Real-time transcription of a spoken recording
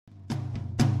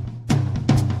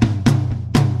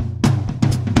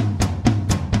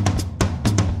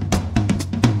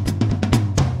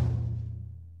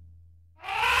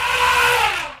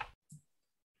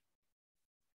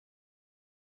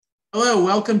Hello,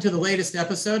 welcome to the latest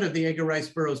episode of the Edgar Rice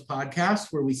Burroughs podcast,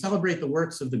 where we celebrate the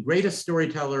works of the greatest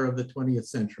storyteller of the 20th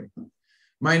century.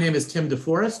 My name is Tim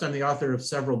DeForest. I'm the author of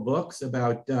several books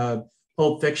about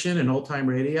pulp fiction and old-time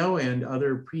radio and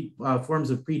other forms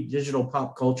of pre-digital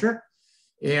pop culture.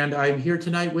 And I'm here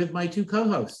tonight with my two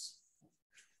co-hosts.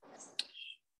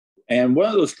 And one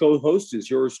of those co-hosts is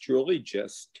yours truly,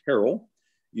 Jess Terrell.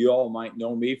 You all might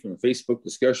know me from a Facebook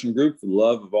discussion group for the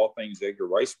love of all things Edgar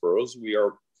Rice Burroughs. We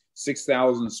are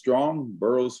 6,000 strong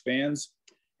Burroughs fans,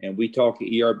 and we talk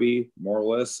ERB more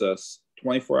or less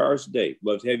 24 hours a day.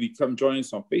 Love to have you come join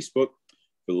us on Facebook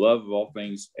for the love of all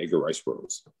things Edgar Rice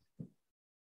Burroughs.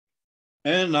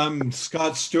 And I'm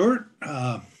Scott Stewart,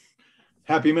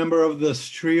 happy member of this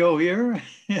trio here,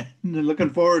 and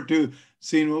looking forward to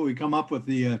seeing what we come up with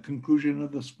the conclusion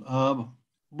of this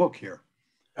book here.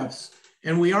 Yes,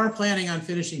 and we are planning on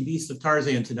finishing Beasts of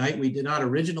Tarzan tonight. We did not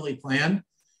originally plan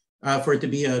for it to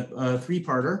be a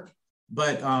three-parter,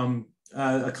 but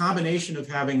a combination of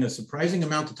having a surprising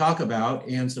amount to talk about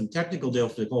and some technical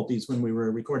difficulties when we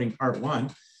were recording part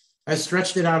one has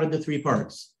stretched it out into three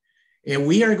parts. And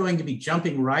we are going to be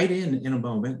jumping right in a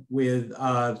moment with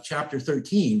chapter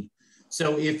 13.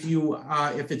 So if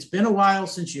it's been a while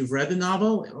since you've read the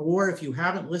novel, or if you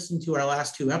haven't listened to our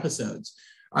last two episodes,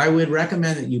 I would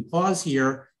recommend that you pause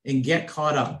here and get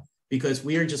caught up, because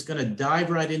we are just going to dive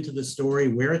right into the story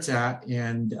where it's at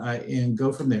and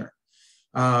go from there.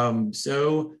 But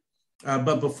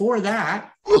before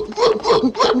that,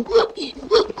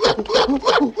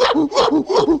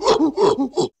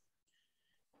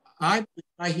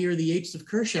 I hear the apes of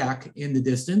Kershak in the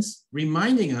distance,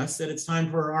 reminding us that it's time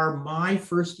for our My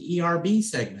First ERB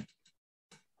segment.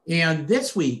 And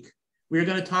this week, we're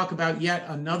going to talk about yet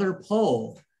another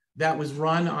poll that was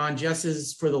run on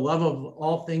Jess's For the Love of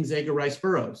All Things Edgar Rice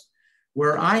Burroughs,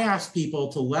 where I asked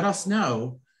people to let us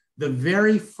know the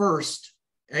very first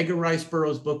Edgar Rice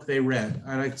Burroughs book they read.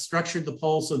 And I structured the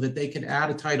poll so that they could add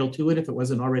a title to it if it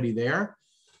wasn't already there.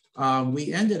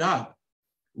 We ended up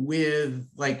with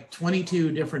like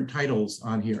 22 different titles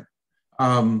on here.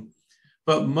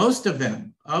 But most of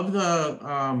them, of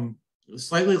the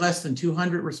slightly less than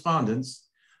 200 respondents,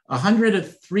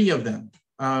 103 of them,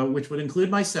 which would include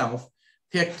myself,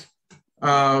 picked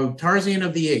Tarzan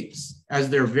of the Apes as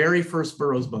their very first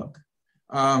Burroughs book.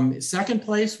 Second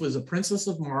place was A Princess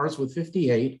of Mars with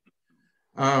 58.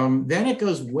 Then it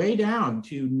goes way down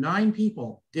to 9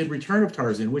 people did Return of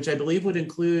Tarzan, which I believe would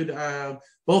include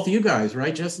both you guys,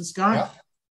 right, Jess and Scott?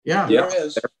 Yeah. There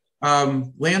is.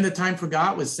 Land That Time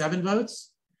Forgot was 7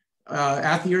 votes.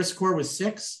 At the Earth Score was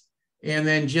 6. And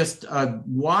then just a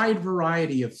wide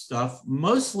variety of stuff,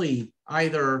 mostly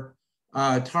either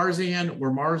Tarzan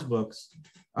or Mars books,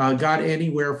 got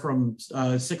anywhere from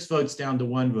 6 votes down to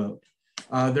 1 vote.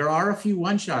 There are a few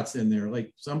one-shots in there,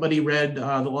 like somebody read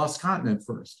The Lost Continent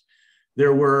first.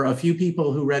 There were a few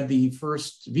people who read the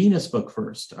first Venus book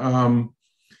first. The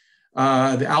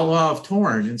Outlaw of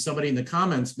Torn, and somebody in the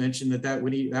comments mentioned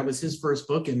that was his first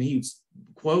book, and he,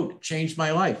 quote, changed my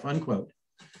life, unquote.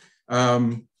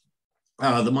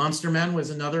 The Monster Men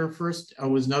was another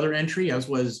entry, as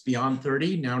was Beyond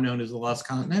 30, now known as The Lost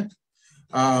Continent.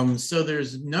 So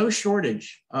there's no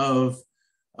shortage of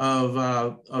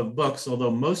books,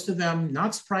 although most of them,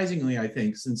 not surprisingly, I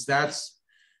think, since that's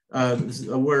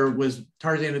where was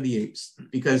Tarzan of the Apes,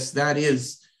 because that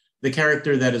is the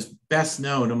character that is best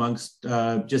known amongst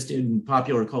just in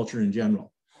popular culture in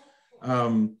general.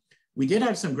 We did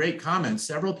have some great comments.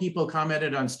 Several people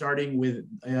commented on starting with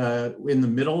in the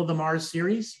middle of the Mars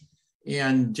series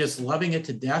and just loving it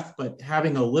to death, but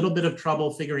having a little bit of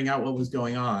trouble figuring out what was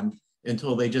going on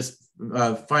until they just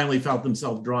finally felt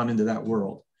themselves drawn into that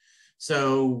world.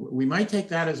 So we might take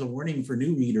that as a warning for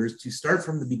new readers to start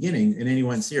from the beginning in any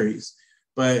one series,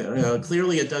 but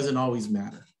clearly it doesn't always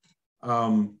matter.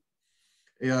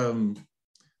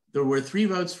 There were 3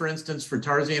 votes, for instance, for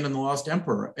Tarzan and the Lost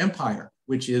Empire,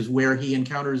 which is where he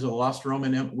encounters a lost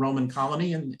Roman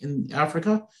colony in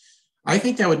Africa. I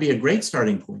think that would be a great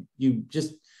starting point. You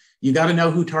got to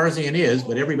know who Tarzan is,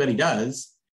 but everybody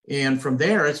does. And from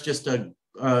there, it's just a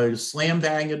slam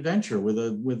bang adventure with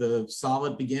a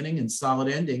solid beginning and solid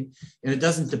ending. And it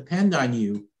doesn't depend on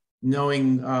you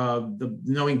knowing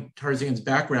Tarzan's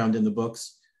background in the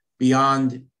books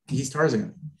beyond he's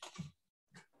Tarzan.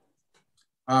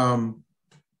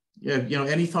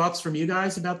 Any thoughts from you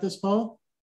guys about this poll?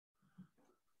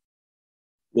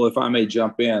 Well, if I may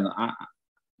jump in,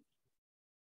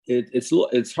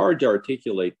 it's hard to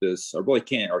articulate this. I really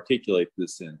can't articulate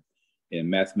this in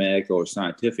mathematical or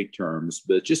scientific terms,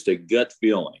 but just a gut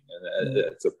feeling.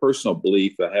 It's a personal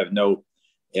belief. I have no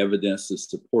evidence to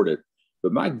support it.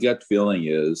 But my gut feeling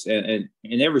is, and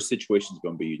every situation is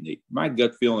going to be unique. My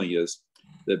gut feeling is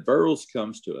that Burroughs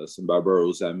comes to us, and by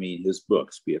Burroughs I mean his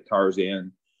books, be it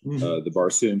Tarzan, the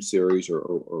Barsoom series,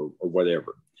 or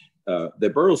whatever.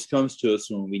 That Burroughs comes to us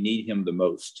when we need him the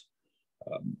most,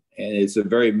 and it's a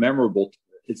very memorable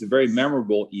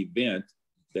event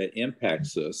that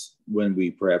impacts us when we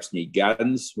perhaps need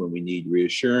guidance, when we need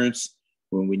reassurance,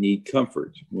 when we need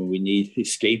comfort, when we need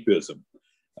escapism.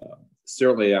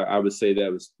 Certainly, I would say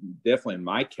that was definitely in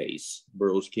my case.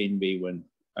 Burroughs came to me when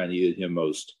I needed him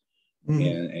most.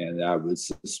 And I would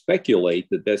speculate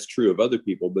that that's true of other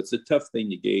people, but it's a tough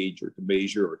thing to gauge or to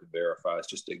measure or to verify. It's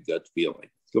just a gut feeling.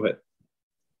 Go ahead.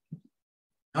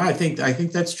 I think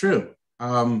that's true.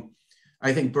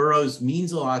 I think Burroughs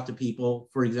means a lot to people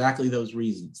for exactly those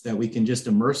reasons, that we can just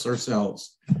immerse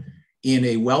ourselves in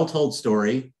a well-told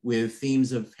story with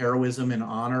themes of heroism and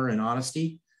honor and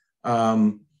honesty.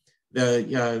 When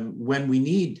we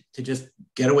need to just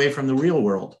get away from the real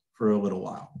world for a little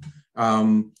while.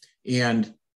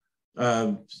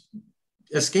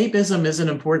 Escapism is an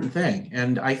important thing.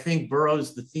 And I think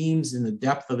Burroughs, the themes and the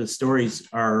depth of his stories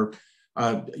are,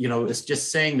 it's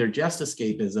just saying they're just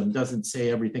escapism doesn't say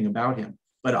everything about him.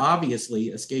 But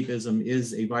obviously, escapism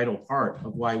is a vital part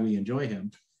of why we enjoy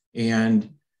him. And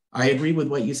I agree with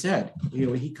what you said.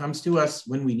 He comes to us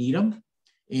when we need him.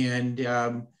 And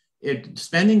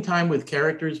spending time with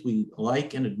characters we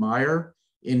like and admire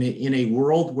in a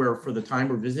world where for the time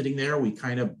we're visiting there, we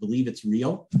kind of believe it's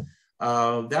real.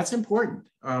 That's important.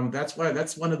 That's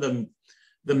one of the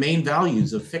main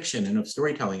values of fiction and of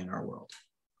storytelling in our world.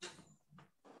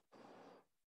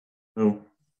 So,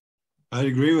 I'd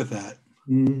agree with that.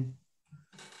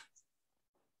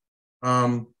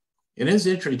 It is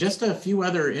interesting. Just a few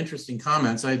other interesting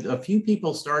comments. A few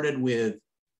people started with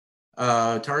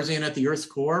Tarzan at the Earth's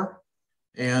Core,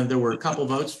 and there were a couple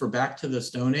votes for Back to the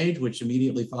Stone Age, which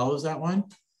immediately follows that one.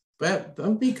 But that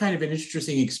would be kind of an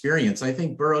interesting experience. I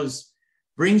think Burroughs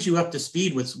brings you up to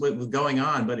speed with what was going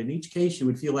on, but in each case, you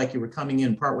would feel like you were coming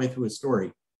in partway through a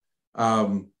story.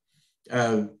 And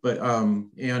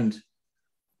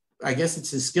I guess it's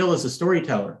his skill as a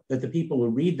storyteller that the people who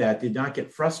read that did not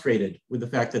get frustrated with the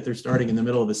fact that they're starting in the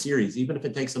middle of a series, even if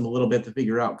it takes them a little bit to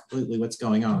figure out completely what's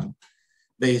going on.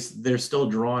 They're still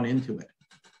drawn into it.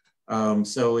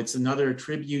 So it's another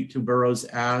tribute to Burroughs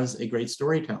as a great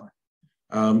storyteller.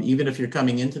 Even if you're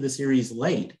coming into the series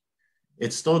late,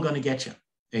 it's still going to get you,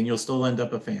 and you'll still end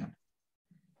up a fan.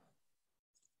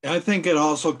 I think it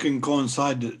also can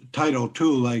coincide the title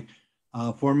too. Like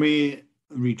for me,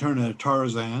 Return of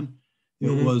Tarzan,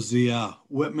 it was the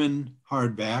Whitman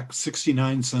hardback,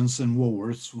 69 cents in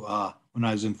Woolworths when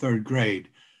I was in third grade,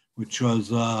 which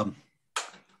was a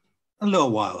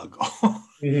little while ago.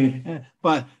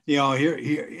 But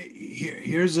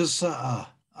here's this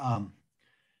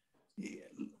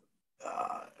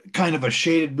kind of a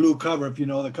shaded blue cover, if you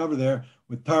know the cover there,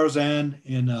 with Tarzan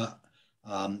in a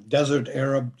desert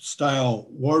Arab style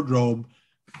wardrobe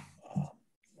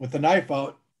with a knife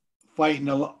out, fighting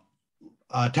a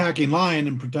attacking lion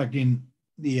and protecting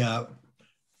the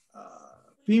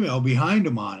female behind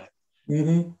him on it.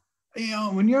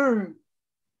 When you're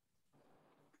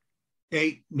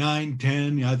 8, 9,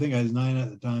 10, I think I was 9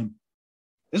 at the time,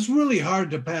 it's really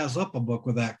hard to pass up a book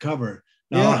with that cover.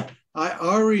 Now, I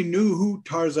already knew who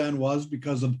Tarzan was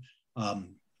because of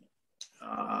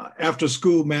after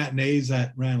school matinees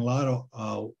that ran a lot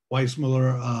of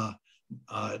Weissmuller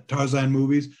Tarzan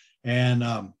movies, and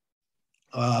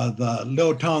the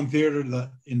little town theater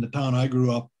in the town I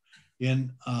grew up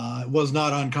in was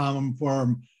not uncommon for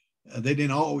them. They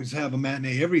didn't always have a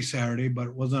matinee every Saturday, but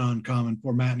it wasn't uncommon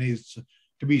for matinees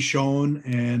to be shown.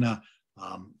 And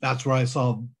that's where I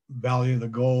saw Valley of the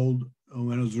Gold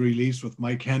when it was released with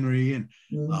Mike Henry, and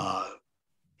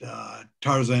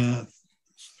Tarzan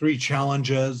 3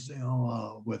 Challenges,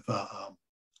 with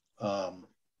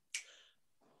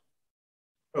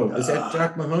is that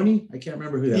Jock Mahoney? I can't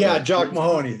remember who that was. Yeah, Jock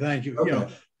Mahoney. Thank you.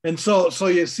 Okay. And so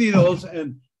you see those,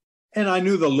 and I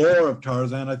knew the lore of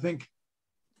Tarzan. I think,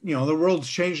 the world's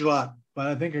changed a lot, but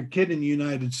I think a kid in the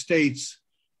United States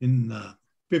in the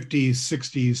 50s,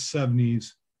 60s,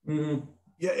 70s,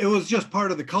 it was just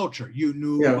part of the culture. You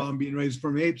knew about being raised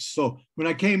from apes. So when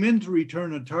I came into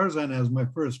Return of Tarzan as my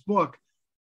first book,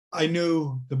 I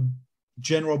knew the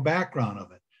general background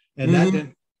of it, and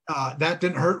that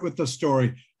didn't hurt with the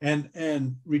story.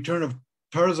 And Return of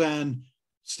Tarzan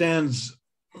stands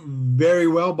very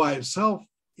well by itself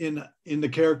in the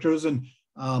characters, and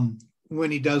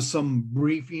when he does some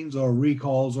briefings or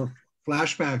recalls or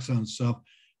flashbacks on stuff,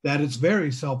 that it's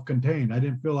very self-contained. I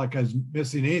didn't feel like I was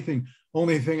missing anything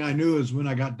Only thing I knew is when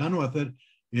I got done with it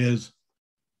is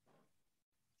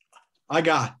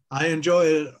I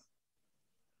enjoyed it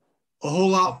a whole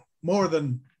lot more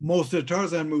than most of the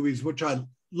Tarzan movies, which I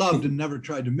loved and never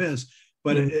tried to miss.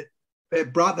 But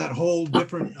it brought that whole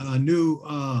different new,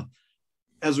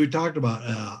 as we talked about,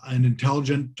 an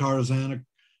intelligent Tarzan,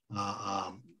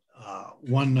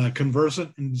 one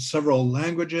conversant in several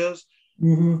languages.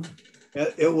 Mm-hmm.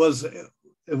 It was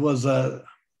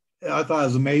I thought it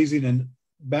was amazing. And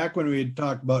back when we had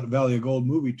talked about the Valley of Gold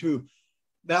movie too,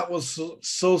 that was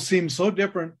seemed so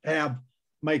different to have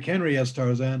Mike Henry as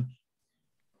Tarzan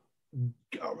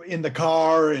in the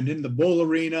car and in the bull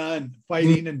arena and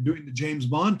fighting and doing the James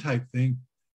Bond type thing.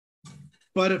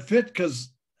 But it fit because,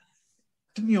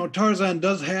 Tarzan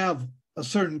does have a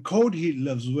certain code he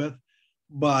lives with.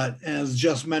 But as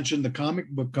just mentioned, the comic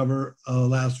book cover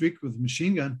last week with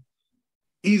Machine Gun,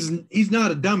 he's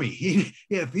not a dummy.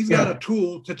 If he's got a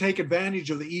tool to take advantage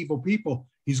of the evil people,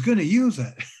 he's going to use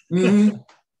it. Mm-hmm.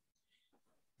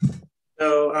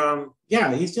 So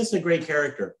he's just a great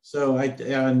character. So I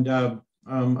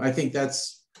think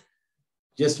that's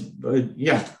just I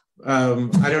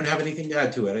don't have anything to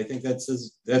add to it. I think that's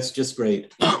just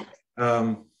great.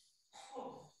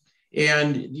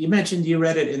 And you mentioned you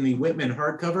read it in the Whitman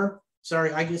hardcover.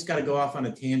 Sorry, I just got to go off on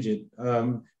a tangent.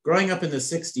 Growing up in the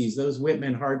 60s, those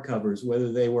Whitman hardcovers,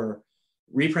 whether they were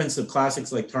reprints of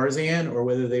classics like Tarzan or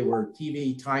whether they were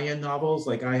TV tie-in novels,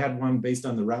 like I had one based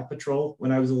on the Rat Patrol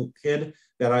when I was a kid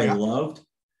that I loved,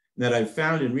 that I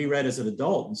found and reread as an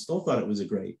adult and still thought it was a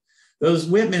great. Those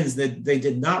Whitmans, that they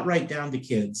did not write down to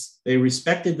kids. They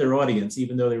respected their audience,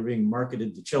 even though they were being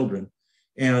marketed to children.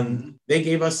 And they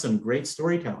gave us some great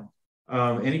storytelling.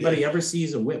 Anybody ever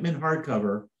sees a Whitman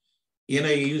hardcover in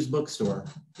a used bookstore,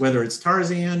 whether it's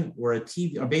Tarzan or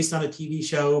based on a TV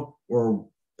show or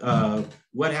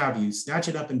what have you, snatch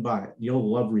it up and buy it.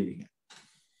 You'll love reading it.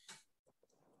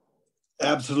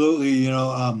 Absolutely,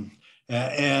 and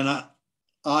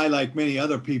I, like many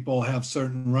other people, have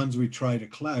certain runs we try to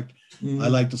collect. I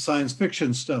like the science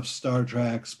fiction stuff, Star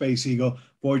Trek, Space Eagle,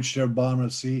 Voyage to the Bottom of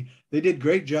the Sea. They did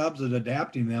great jobs at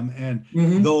adapting them. And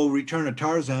though Return of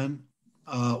Tarzan,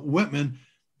 Whitman,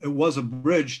 it was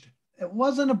abridged. It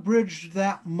wasn't abridged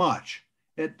that much.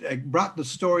 It brought the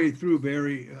story through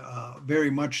very, very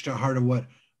much to heart of what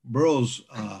Burroughs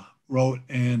wrote,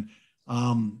 and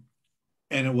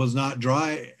it was not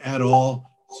dry at all.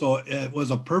 So it was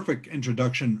a perfect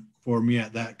introduction for me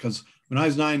at that, because when I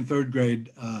was third grade,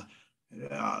 it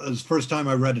was the first time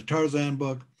I read a Tarzan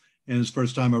book, and it was the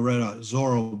first time I read a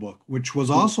Zorro book, which was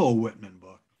also a Whitman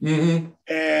book.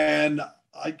 And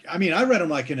I read them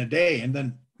like in a day and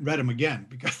then read them again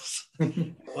because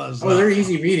it was. They're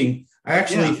easy reading. I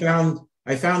actually found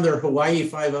their Hawaii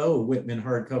 5-0 Whitman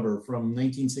hardcover from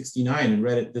 1969 and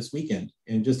read it this weekend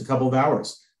in just a couple of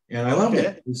hours. And I loved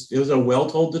it. It was a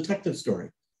well-told detective story.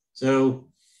 So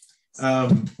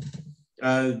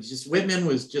just Whitman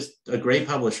was just a great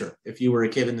publisher if you were a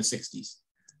kid in the 60s.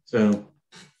 So,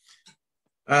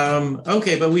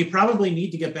 okay, but we probably need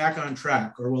to get back on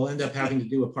track or we'll end up having to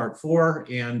do a part 4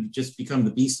 and just become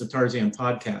the Beasts of Tarzan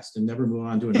podcast and never move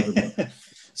on to another book.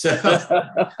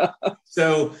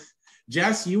 So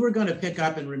Jess, you were going to pick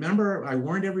up, and remember, I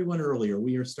warned everyone earlier,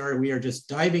 we are just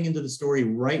diving into the story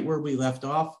right where we left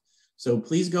off. So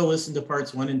please go listen to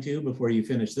parts 1 and 2 before you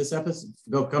finish this episode.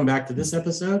 Come back to this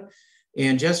episode.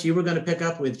 And Jess, you were going to pick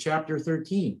up with chapter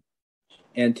 13.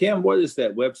 And Tim, what is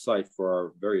that website for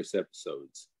our various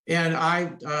episodes? And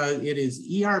it is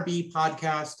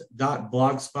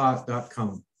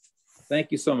erbpodcast.blogspot.com.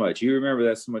 Thank you so much. You remember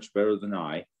that so much better than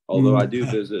I, although I do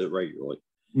visit it regularly.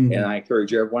 And I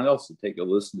encourage everyone else to take a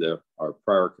listen to our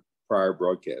prior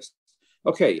broadcast.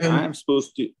 Okay, I'm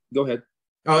supposed to go ahead.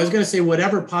 I was going to say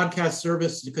whatever podcast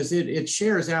service, because it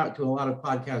shares out to a lot of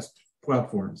podcast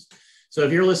platforms. So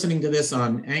if you're listening to this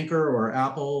on Anchor or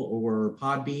Apple or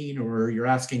Podbean, or you're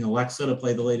asking Alexa to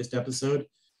play the latest episode,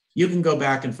 you can go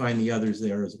back and find the others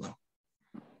there as well.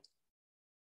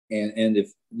 And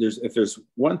if there's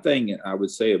one thing I would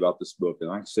say about this book,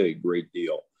 and I can say a great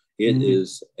deal, it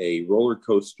is a roller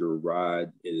coaster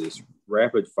ride. It is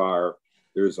rapid fire.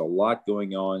 There's a lot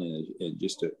going on in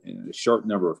just a short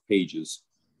number of pages.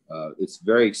 It's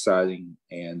very exciting,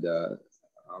 and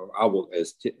I will,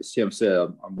 as Tim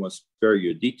said, I'm going to spare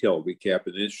you a detailed recap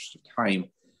in the interest of time,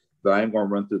 but I'm going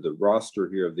to run through the roster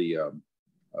here of the,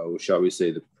 shall we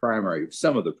say,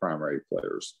 some of the primary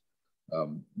players.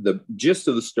 The gist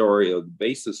of the story, or the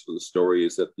basis for the story,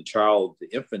 is that the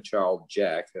infant child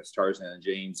Jack, that's Tarzan and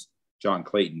John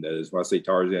Clayton. That is, when I say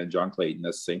Tarzan and John Clayton,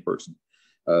 that's the same person.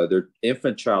 Their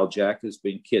infant child Jack has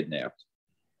been kidnapped.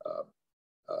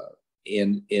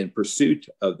 In pursuit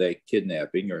of that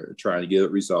kidnapping or trying to get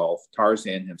it resolved,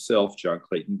 Tarzan himself, John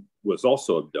Clayton, was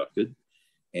also abducted.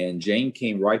 And Jane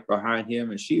came right behind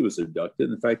him and she was abducted.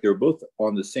 In fact, they were both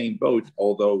on the same boat,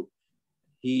 although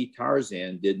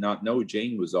Tarzan, did not know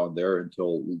Jane was on there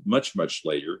until much, much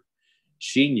later.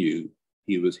 She knew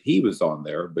he was on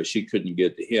there, but she couldn't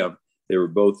get to him. They were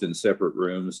both in separate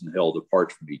rooms and held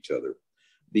apart from each other.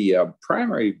 The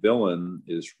primary villain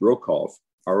is Rokoff,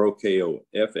 Rokoff.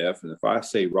 And if I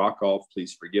say Rockoff,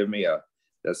 please forgive me.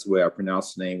 That's the way I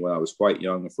pronounced the name when I was quite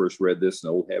young and first read this.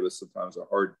 And old habits sometimes are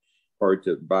hard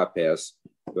to bypass.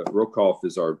 But Rokoff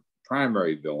is our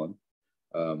primary villain.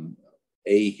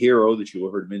 A hero that you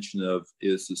heard mention of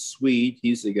is the Swede.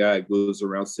 He's the guy who goes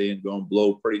around saying going to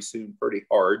blow pretty soon, pretty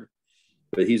hard.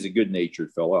 But he's a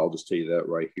good-natured fellow. I'll just tell you that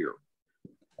right here.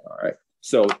 All right.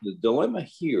 So the dilemma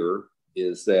here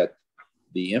is that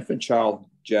the infant child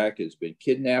Jack has been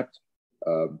kidnapped.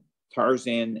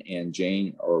 Tarzan and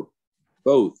Jane are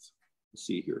both. Let's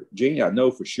see here. Jane, I know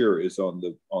for sure, is on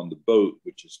the boat,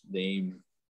 which is named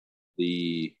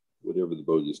whatever the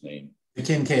boat is named. The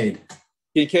Kincaid.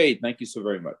 Kincaid. Thank you so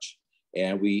very much.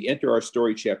 And we enter our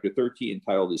story, chapter 13,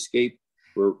 entitled "Escape,"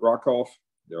 where Rokoff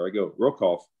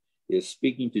is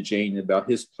speaking to Jane about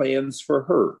his plans for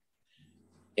her.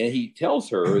 And he tells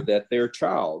her that their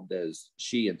child, as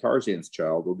she and Tarzan's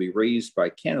child, will be raised by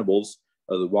cannibals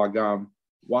of the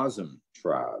Wazam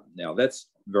tribe. Now, that's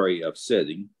very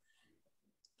upsetting.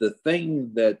 The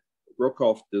thing that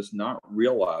Rokoff does not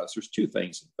realize, there's two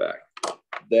things, in fact,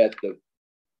 that the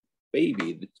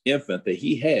baby, the infant that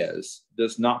he has,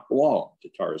 does not belong to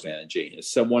Tarzan and Jane.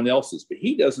 It's someone else's, but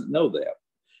he doesn't know that.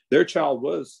 There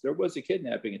was a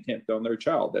kidnapping attempt on their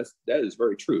child. That is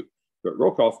very true. But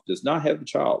Rokoff does not have the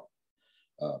child.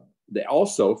 They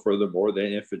also, furthermore,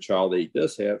 that infant child that he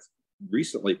does have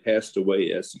recently passed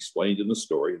away, as explained in the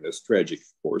story. And that's tragic,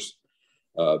 of course.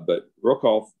 But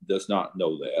Rokoff does not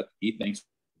know that. He thinks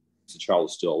the child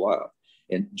is still alive.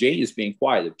 And Jane is being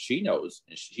quiet. She knows,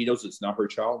 and she knows it's not her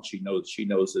child. She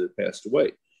knows that it passed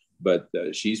away. But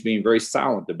she's being very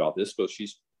silent about this because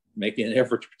she's making an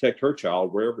effort to protect her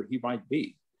child wherever he might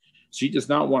be. She does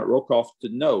not want Rokoff to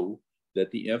know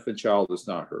that the infant child is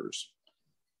not hers.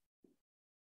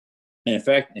 And in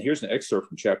fact, and here's an excerpt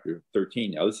from chapter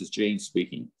 13. Now, this is Jane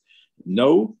speaking.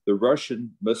 No, the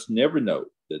Russian must never know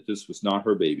that this was not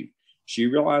her baby. She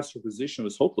realized her position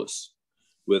was hopeless.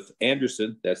 With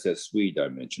Anderson, that's that Swede I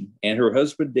mentioned, and her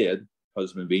husband dead,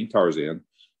 husband being Tarzan,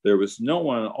 there was no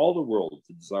one in all the world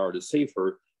to desire to save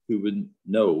her who would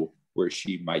know where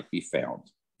she might be found.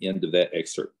 End of that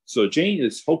excerpt. So Jane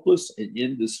is hopeless and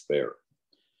in despair.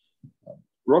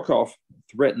 Rokoff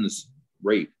threatens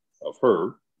rape of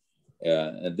her,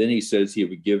 and then he says he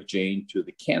would give Jane to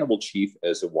the cannibal chief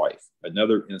as a wife,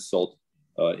 another insult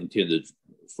intended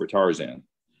for Tarzan.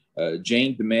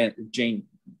 Jane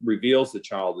reveals the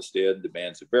child is dead,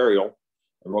 demands a burial,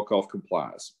 and Rokoff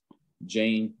complies.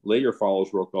 Jane later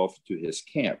follows Rokoff to his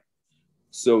camp.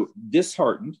 So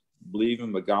disheartened,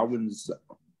 believing Wazam's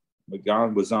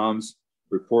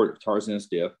report of Tarzan's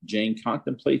death, Jane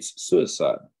contemplates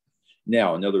suicide.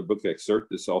 Now, another book excerpt,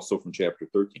 this is also from chapter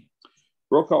 13.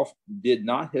 Rokoff did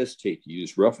not hesitate to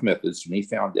use rough methods when he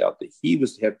found out that he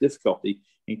was to have difficulty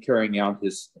in carrying out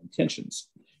his intentions.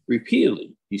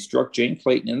 Repeatedly, he struck Jane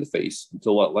Clayton in the face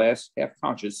until at last, half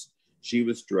conscious, she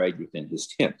was dragged within his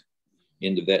tent.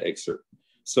 End of that excerpt.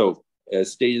 So,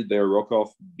 as stated there,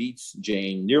 Rokoff beats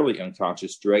Jane nearly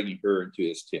unconscious, dragging her into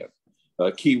his tent.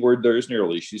 Key word there is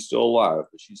nearly. She's still alive,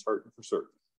 but she's hurting for certain.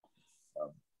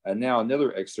 And now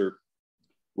another excerpt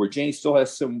where Jane still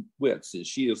has some wits, and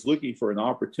she is looking for an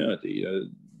opportunity.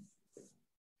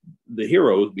 The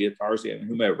hero, be it Tarzan or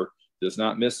whomever, does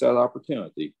not miss that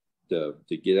opportunity to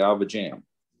get out of a jam.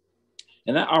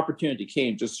 And that opportunity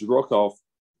came just as Rokoff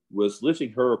was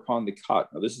lifting her upon the cot.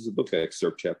 Now, this is a book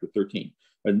excerpt, chapter 13.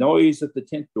 A noise at the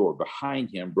tent door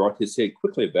behind him brought his head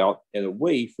quickly about and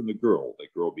away from the girl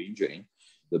being Jane.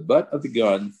 The butt of the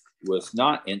gun was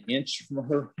not an inch from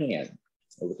her hand.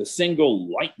 And with a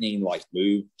single lightning-like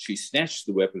move, she snatched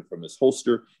the weapon from his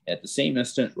holster. At the same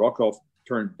instant, Rokoff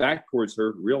turned back towards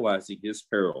her, realizing his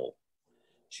peril.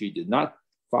 She did not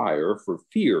fire for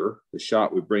fear the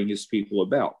shot would bring his people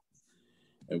about.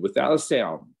 And without a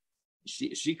sound,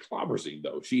 she clobbers him,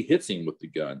 though. She hits him with the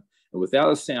gun. And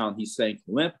without a sound, he sank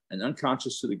limp and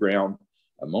unconscious to the ground.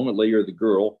 A moment later, the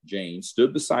girl, Jane,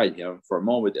 stood beside him for a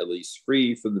moment, at least,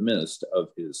 free from the menace of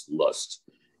his lust.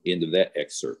 End of that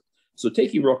excerpt. So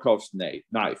taking Rokoff's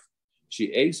knife,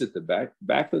 she exits the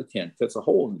back of the tent, cuts a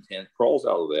hole in the tent, crawls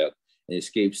out of that, and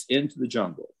escapes into the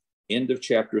jungle. End of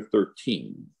chapter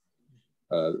 13.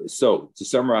 So to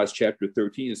summarize chapter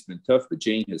 13, it's been tough, but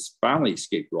Jane has finally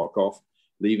escaped Rockoff,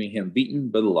 leaving him beaten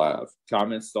but alive.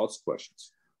 Comments, thoughts,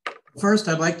 questions? First,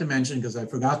 I'd like to mention, because I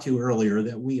forgot to earlier,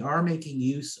 that we are making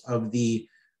use of the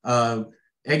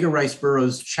Edgar Rice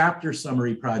Burroughs chapter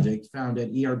summary project found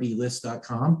at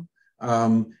erblist.com.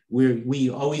 We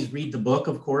always read the book,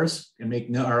 of course, and make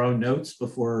our own notes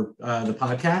before the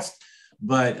podcast.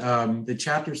 But the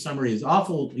chapter summary is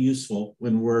awful useful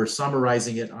when we're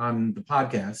summarizing it on the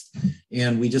podcast.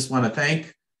 And we just want to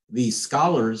thank the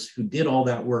scholars who did all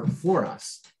that work for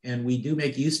us. And we do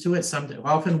make use to it.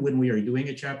 Often when we are doing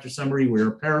a chapter summary, we're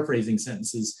paraphrasing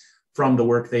sentences from the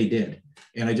work they did.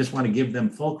 And I just want to give them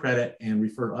full credit and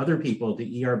refer other people to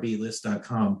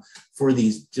erblist.com for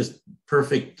these just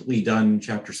perfectly done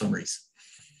chapter summaries.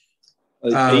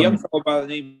 A young fellow by the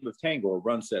name of Tangor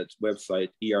runs that website,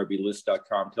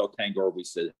 erblist.com. Tell Tangor we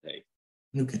said hey.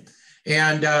 Okay.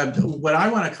 And what I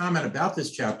want to comment about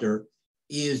this chapter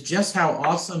is just how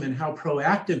awesome and how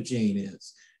proactive Jane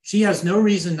is. She has no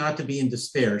reason not to be in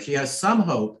despair. She has some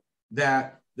hope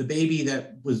that the baby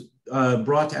that was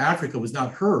brought to Africa was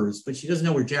not hers, but she doesn't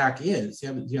know where Jack is.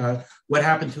 What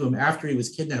happened to him after he was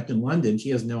kidnapped in London, she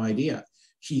has no idea.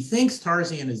 She thinks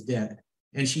Tarzan is dead,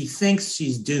 and she thinks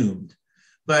she's doomed.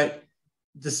 But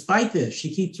despite this,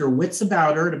 she keeps her wits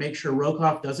about her to make sure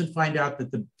Rokoff doesn't find out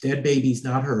that the dead baby's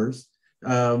not hers.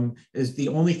 Is the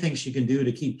only thing she can do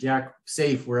to keep Jack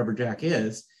safe wherever Jack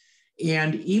is.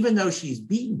 And even though she's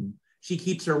beaten, she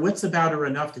keeps her wits about her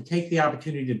enough to take the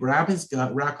opportunity to grab his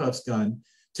gun, Rokoff's gun,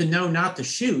 to know not to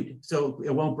shoot so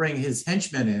it won't bring his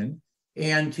henchmen in,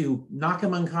 and to knock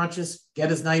him unconscious,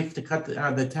 get his knife to cut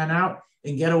the tent out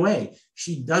and get away.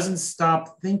 She doesn't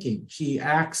stop thinking. She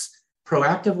acts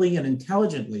proactively and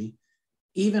intelligently,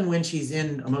 even when she's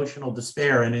in emotional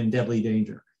despair and in deadly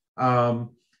danger.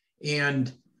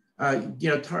 This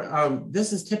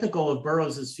is typical of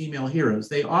Burroughs' female heroes.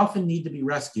 They often need to be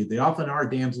rescued. They often are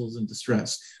damsels in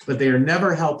distress, but they are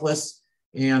never helpless,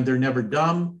 and they're never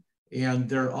dumb, and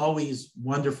they're always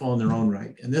wonderful in their own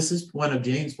right. And this is one of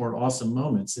Jane's more awesome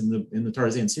moments in the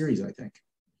Tarzan series, I think.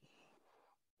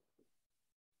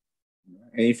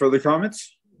 Any further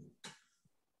comments?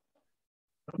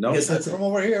 No, yes, that's from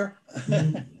over here.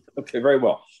 Okay, very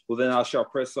well. Well, then I shall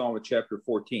press on with chapter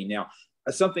 14. Now,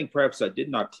 something perhaps I did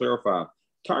not clarify.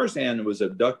 Tarzan was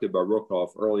abducted by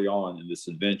Rokoff early on in this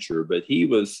adventure, but he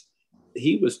was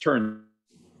turned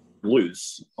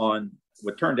loose on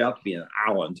what turned out to be an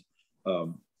island,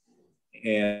 where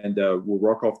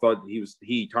Rokoff thought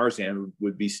Tarzan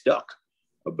would be stuck.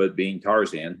 But being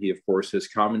Tarzan, he of course has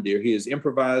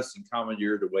improvised and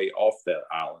commandeered a way off that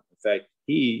island. In fact,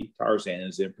 Tarzan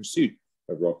is in pursuit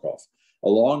of Rokoff.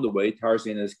 Along the way,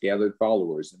 Tarzan has gathered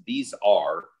followers, and these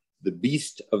are the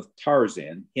Beasts of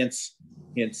Tarzan, hence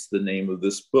the name of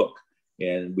this book.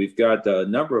 And we've got a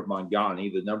number of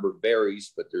Mangani. The number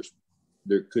varies, but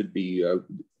there could be,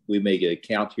 we may get a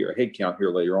head count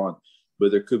here later on,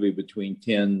 but there could be between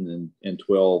 10 and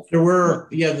 12. There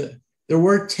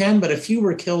were 10, but a few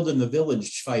were killed in the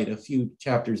village fight a few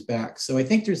chapters back. So I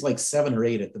think there's like 7 or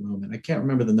 8 at the moment. I can't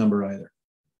remember the number either.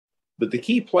 But the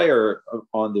key player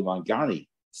on the Mangani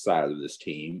side of this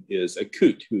team is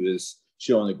Akut, who is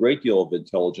showing a great deal of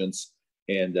intelligence,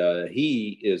 and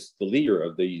he is the leader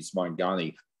of this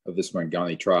Mangani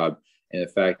tribe. And in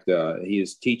fact, he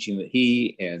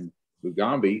and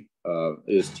Mugambi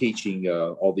is teaching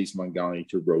all these Mangani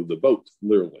to row the boat,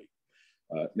 literally.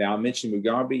 Now, I mentioned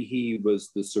Mugambi. He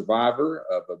was the survivor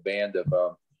of a band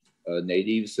of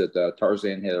natives that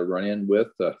Tarzan had a run-in with.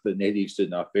 The natives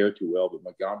did not fare too well, but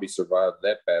Mugambi survived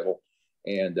that battle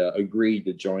and agreed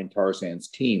to join Tarzan's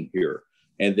team here.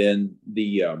 And then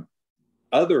the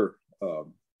other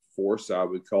force, I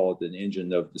would call it an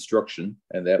engine of destruction,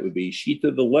 and that would be Sheeta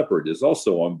the leopard is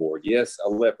also on board. Yes, a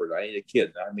leopard. I ain't a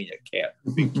kid. I mean a cat,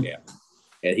 a big cat.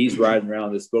 And he's riding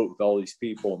around this boat with all these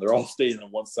people, and they're all staying on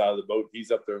one side of the boat.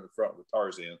 He's up there in the front with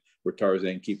Tarzan, where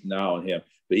Tarzan keeps an eye on him.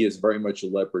 But he is very much a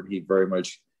leopard. He very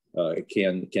much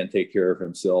can take care of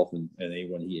himself and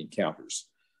anyone he encounters.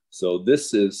 So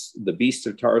this is the Beast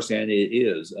of Tarzan. It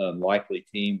is an unlikely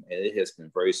team, and it has been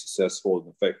very successful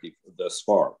and effective thus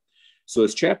far. So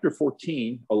as chapter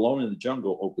 14, Alone in the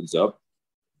Jungle, opens up,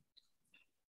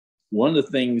 one of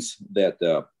the things that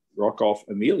Rokoff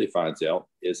immediately finds out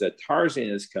is that Tarzan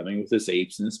is coming with his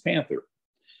apes and his panther.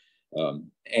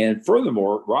 And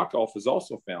furthermore, Rokoff has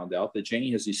also found out that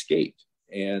Jane has escaped,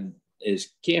 and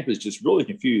his camp is just really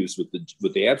confused with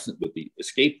the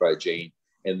escape by Jane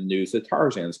and the news that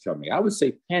Tarzan is coming. I would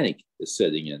say panic is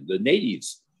setting in. The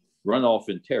natives run off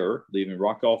in terror, leaving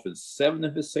Rokoff and 7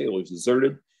 of his sailors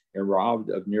deserted and robbed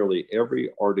of nearly every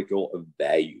article of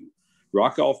value.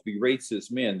 Rockoff berates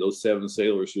his men, those 7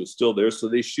 sailors who are still there, so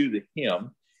they shoot at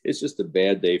him. It's just a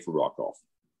bad day for Rockoff.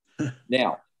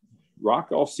 Now,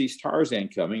 Rockoff sees Tarzan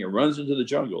coming and runs into the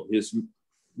jungle. His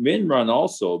men run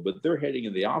also, but they're heading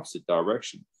in the opposite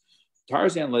direction.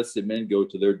 Tarzan lets the men go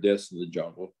to their deaths in the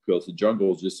jungle because the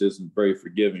jungle just isn't very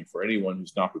forgiving for anyone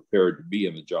who's not prepared to be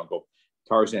in the jungle.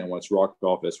 Tarzan wants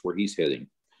Rockoff, that's where he's heading.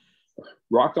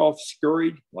 Rockoff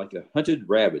scurried like a hunted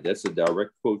rabbit. That's a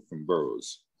direct quote from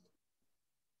Burroughs.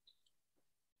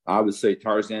 I would say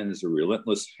Tarzan is a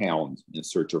relentless hound in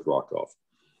search of Rockoff.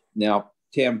 Now,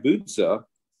 Tambudza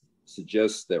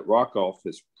suggests that Rockoff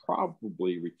has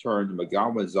probably returned to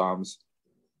Magawazam's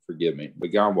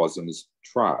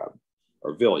tribe,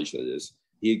 or village, that is.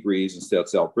 He agrees and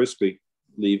sets out briskly,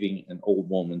 leaving an old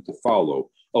woman to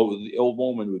follow. Oh, the old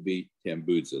woman would be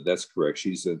Tambudza. That's correct.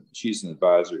 She's an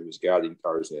advisor who's guiding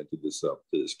Tarzan to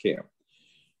this camp.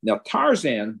 Now,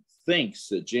 Tarzan thinks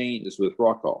that Jane is with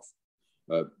Rockoff.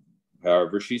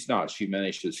 However, she's not. She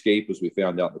managed to escape, as we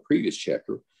found out in the previous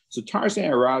chapter. So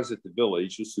Tarzan arrives at the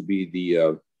village, this would be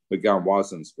the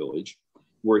Magawazam's village,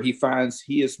 where he finds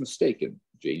he is mistaken.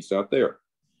 Jane's not there,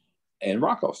 and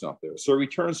Rockoff's not there. So he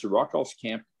returns to Rockoff's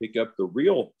camp to pick up the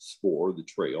real spoor of the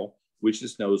trail, which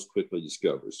his nose quickly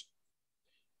discovers.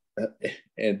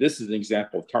 And this is an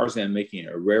example of Tarzan making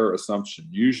a rare assumption.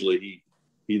 Usually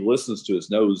he listens to his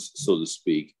nose, so to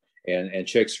speak, and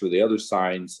checks for the other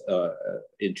signs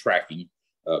in tracking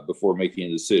before making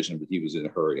a decision, but he was in a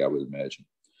hurry, I would imagine.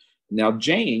 Now,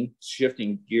 Jane,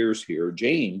 shifting gears here,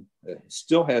 Jane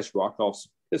still has Rockoff's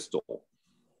pistol,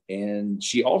 and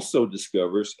she also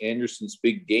discovers Anderson's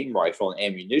big game rifle and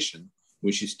ammunition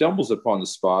when she stumbles upon the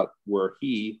spot where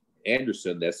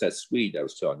Anderson, that's that Swede I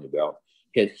was telling you about,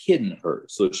 had hidden her.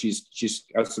 So she's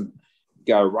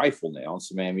got a rifle now and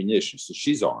some ammunition, so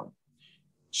she's armed.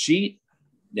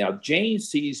 Now, Jane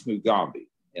sees Mugambi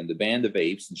and the band of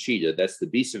apes and Cheetah. That's the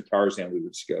Beasts of Tarzan we were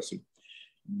discussing.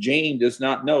 Jane does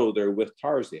not know they're with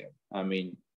Tarzan. I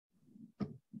mean,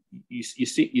 you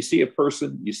see a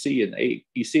person, you see an ape,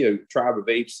 you see a tribe of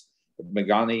apes,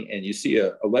 Magani, and you see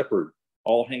a leopard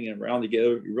all hanging around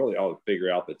together. You really ought to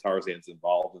figure out that Tarzan's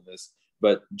involved in this.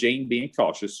 But Jane, being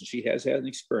cautious, and she has had an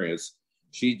experience,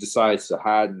 she decides to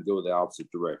hide and go the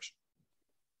opposite direction,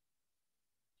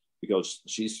 because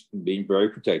she's being very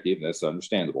protective, and that's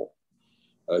understandable.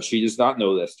 She does not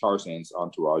know that's Tarzan's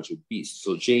entourage of beasts,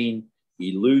 so Jane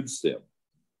eludes them.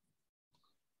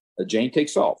 Jane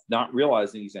takes off, not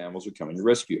realizing these animals are coming to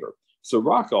rescue her. So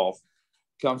Rockoff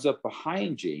comes up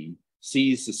behind Jane,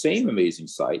 sees the same amazing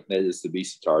sight, that is the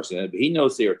Beast of Tarzan, but he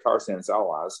knows they are Tarzan's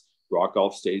allies.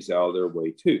 Rockoff stays out of their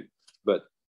way too, but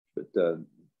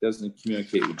doesn't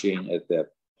communicate with Jane at that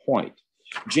point.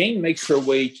 Jane makes her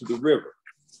way to the river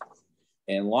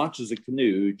and launches a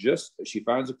canoe. Just as she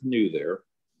finds a canoe there,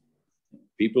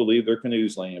 people leave their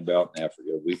canoes laying about in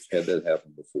Africa. We've had that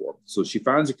happen before. So she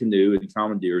finds a canoe and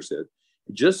commandeers it.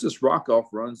 Just as Rockoff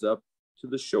runs up to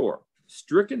the shore,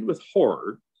 stricken with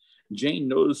horror, Jane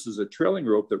notices a trailing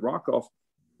rope that Rockoff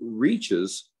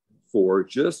reaches for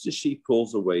just as she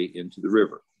pulls away into the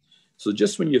river. So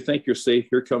just when you think you're safe,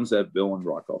 here comes that villain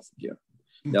Rockoff again.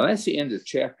 Now that's the end of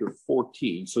chapter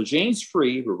 14. So Jane's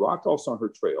free, but Rockoff's on her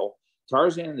trail.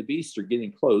 Tarzan and the Beast are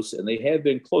getting close, and they have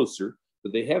been closer,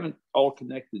 but they haven't all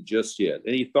connected just yet.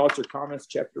 Any thoughts or comments,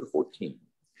 chapter 14?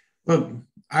 Well,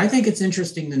 I think it's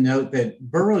interesting to note that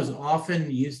Burroughs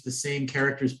often used the same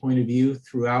character's point of view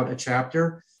throughout a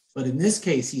chapter, but in this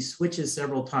case, he switches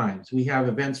several times. We have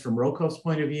events from Rockoff's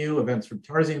point of view, events from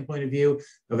Tarzan's point of view,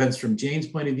 events from Jane's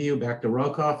point of view, back to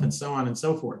Rockoff, and so on and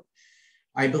so forth.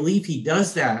 I believe he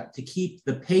does that to keep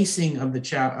the pacing of the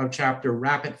chapter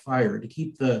rapid fire, to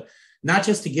keep not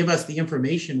just to give us the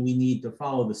information we need to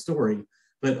follow the story,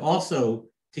 but also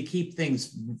to keep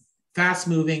things fast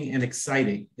moving and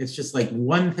exciting. It's just like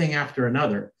one thing after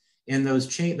another. And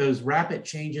those rapid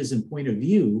changes in point of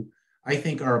view, I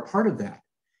think, are a part of that.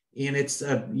 And it's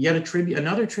another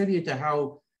tribute to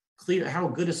how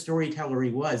good a storyteller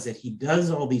he was, that he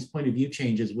does all these point of view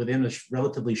changes within a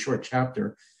relatively short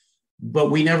chapter,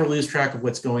 but we never lose track of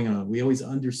what's going on. We always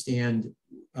understand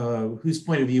whose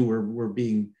point of view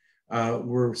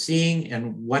we're seeing,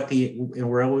 and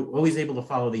we're always able to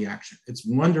follow the action. It's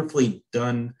wonderfully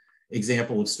done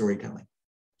example of storytelling.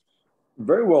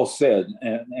 Very well said.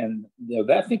 And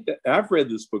I think that I've read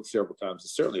this book several times.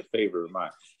 It's certainly a favorite of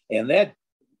mine. And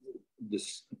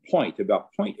this point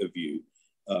about point of view,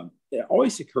 it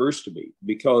always occurs to me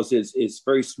because it's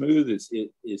very smooth.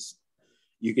 It's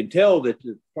you can tell that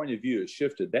the point of view is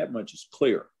shifted. That much is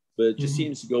clear, but it just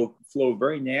seems to flow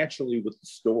very naturally with the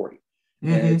story.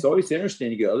 And it's always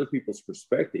interesting to get other people's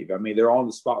perspective. I mean, they're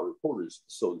on-the-spot reporters,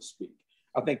 so to speak.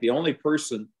 I think the only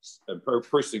person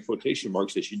in quotation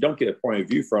marks, that you don't get a point of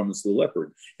view from is the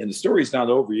leopard. And the story's not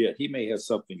over yet. He may have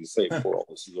something to say before all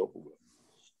this is over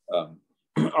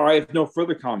with. All right, no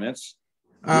further comments.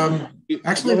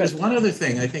 Actually, there's one other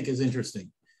thing I think is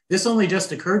interesting. This only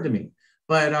just occurred to me,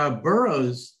 but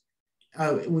Burroughs,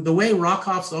 the way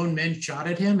Rockoff's own men shot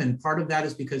at him, and part of that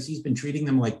is because he's been treating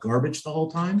them like garbage the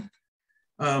whole time,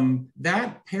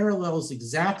 that parallels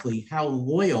exactly how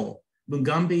loyal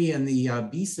Mugambi and the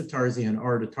Beasts of Tarzan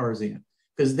are to Tarzan,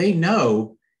 because they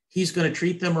know he's going to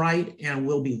treat them right and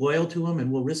will be loyal to him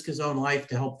and will risk his own life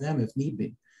to help them if need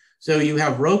be. So you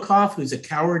have Rokoff, who's a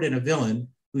coward and a villain,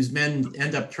 whose men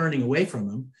end up turning away from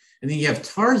him. And then you have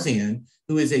Tarzan,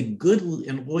 who is a good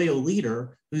and loyal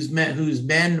leader whose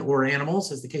men or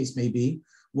animals, as the case may be,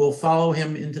 will follow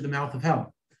him into the mouth of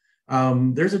hell.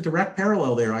 There's a direct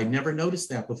parallel there. I never noticed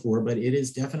that before, but it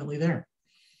is definitely there.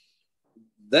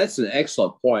 That's an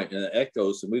excellent point, and it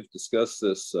echoes, and we've discussed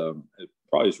this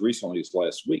probably as recently as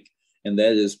last week, and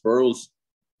that is Burroughs,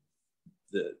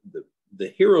 the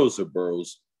heroes of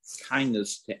Burroughs'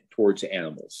 kindness towards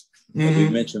animals. As we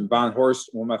mentioned, Von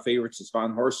Horst, one of my favorites is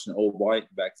Von Horst and Old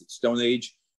White back to the Stone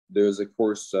Age. There's, of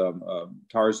course,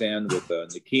 Tarzan with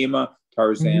Nakima,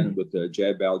 Tarzan with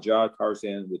Jabal Jah,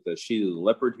 Tarzan with Sheeta the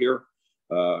leopard here.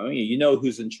 I mean, you know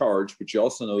who's in charge, but you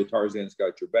also know Tarzan's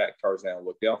got your back. Tarzan will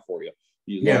look out for you.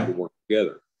 You love to work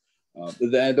together.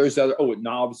 Then there's other,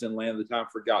 Knobs in Land of the Time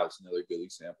Forgot is another good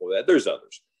example of that. There's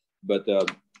others. But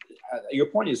your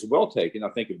point is well taken. I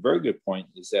think a very good point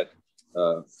is that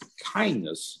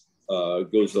kindness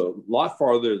goes a lot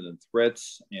farther than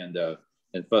threats and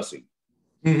fussing.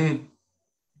 Right,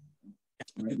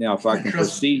 now, if I can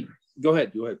proceed, go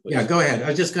ahead, please. Yeah, go ahead. I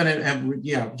was just going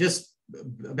to, just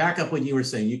back up what you were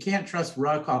saying. You can't trust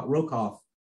Rokoff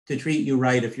to treat you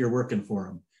right if you're working for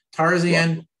him.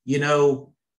 Tarzan, you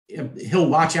know, he'll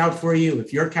watch out for you.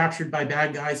 If you're captured by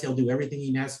bad guys, he'll do everything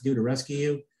he has to do to rescue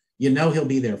you. You know he'll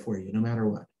be there for you no matter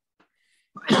what.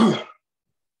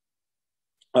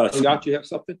 Scott, you have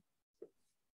something?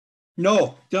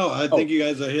 No, I think you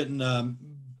guys are hitting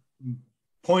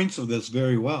points of this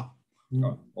very well.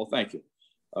 Well, thank you.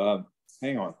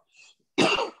 Hang on.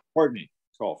 Pardon me,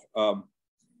 cough.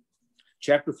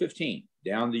 Chapter 15,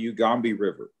 down the Ugambi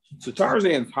River. So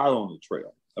Tarzan's hot on the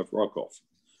trail of Rockoff.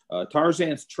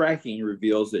 Tarzan's tracking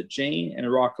reveals that Jane and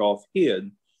Rockoff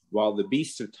hid while the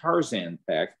Beasts of Tarzan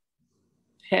pack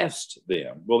passed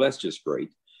them. Well, that's just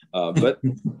great. But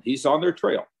he's on their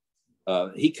trail.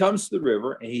 He comes to the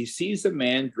river and he sees a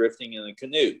man drifting in a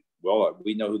canoe. Well,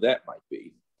 we know who that might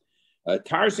be.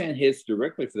 Tarzan heads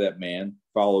directly for that man,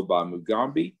 followed by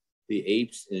Mugambi, the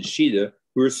apes, and Sheeta,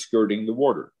 who are skirting the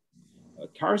water.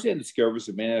 Tarzan discovers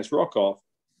the man as Rockoff,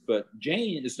 but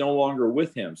Jane is no longer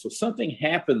with him. So something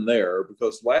happened there,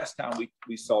 because last time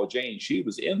we saw Jane, she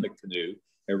was in the canoe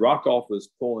and Rockoff was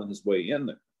pulling his way in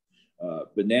there.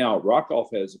 But now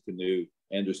Rockoff has a canoe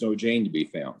and there's no Jane to be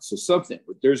found. So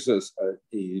there's an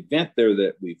event there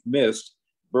that we've missed.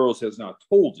 Burroughs has not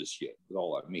told us yet, is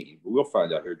all I mean, but we'll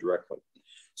find out here directly.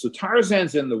 So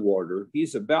Tarzan's in the water.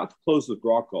 He's about to close with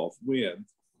Rockoff when,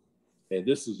 and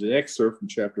this is an excerpt from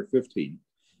chapter 15.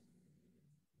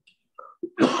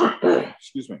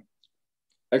 Excuse me.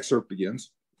 Excerpt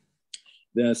begins.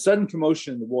 Then a sudden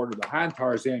commotion in the water behind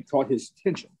Tarzan caught his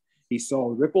attention. He saw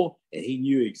a ripple and he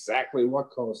knew exactly what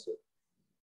caused it.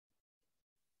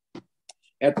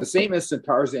 At the same instant,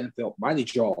 Tarzan felt mighty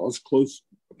jaws close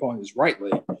upon his right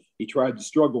leg. He tried to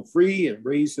struggle free and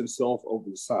raise himself over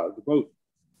the side of the boat.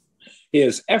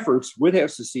 His efforts would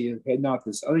have succeeded had not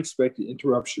this unexpected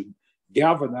interruption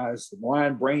galvanized the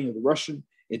blind brain of the Russian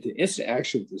into instant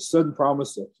action with the sudden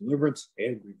promise of deliverance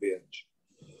and revenge.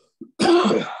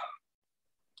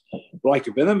 Like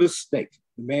a venomous snake,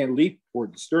 the man leaped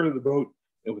toward the stern of the boat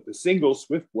and with a single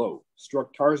swift blow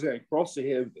struck Tarzan across the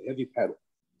head with a heavy paddle.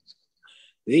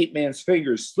 The ape man's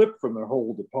fingers slipped from their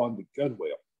hold upon the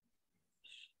gunwale.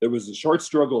 There was a short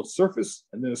struggle at surface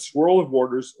and then a swirl of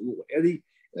waters, a little eddy,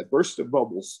 and a burst of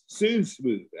bubbles, soon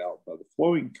smoothed out by the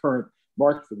flowing current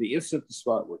marked for the instant the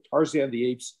spot where Tarzan the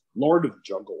Apes, lord of the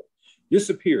jungle,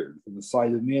 disappeared from the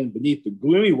sight of men beneath the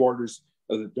gloomy waters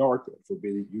of the dark and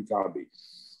forbidding Ugambi.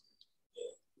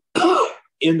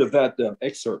 End of that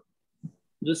excerpt.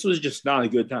 This was just not a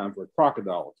good time for a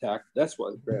crocodile attack. That's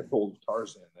why they grabbed hold of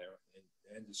Tarzan there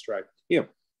and distracted him.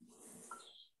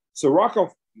 So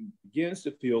Rockoff begins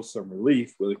to feel some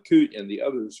relief when Coot and the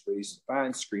others raise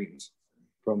fine screams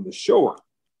from the shore.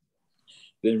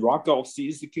 Then Rockoff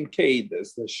sees the Kincaid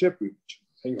as the ship reaches.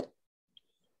 Hang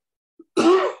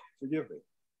on. Forgive me.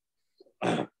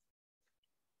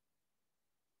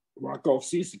 Rockoff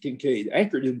sees the Kincaid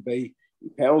anchored in the bay. He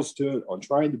paddles to it. On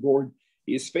trying to board,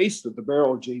 he is faced with the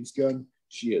barrel of Jane's gun.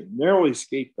 She had narrowly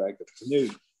escaped back to the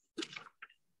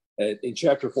canoe. In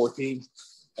chapter 14,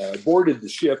 boarded the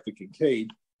ship, the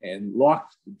Kincaid, and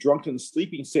locked the drunken,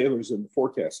 sleeping sailors in the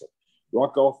forecastle.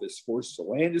 Rockoff is forced to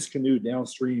land his canoe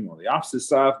downstream on the opposite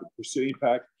side of the pursuing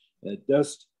pack, and at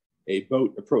dusk, a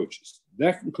boat approaches.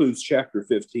 That concludes chapter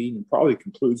 15 and probably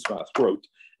concludes my throat.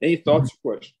 Any thoughts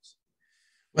or questions?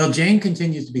 Well, Jane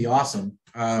continues to be awesome.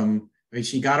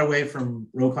 She got away from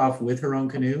Rockoff with her own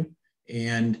canoe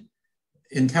and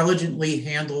intelligently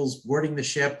handles boarding the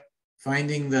ship,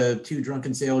 finding the two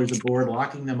drunken sailors aboard,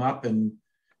 locking them up, and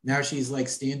now she's like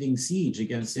standing siege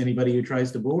against anybody who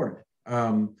tries to board.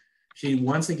 She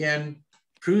once again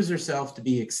proves herself to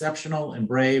be exceptional and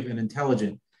brave and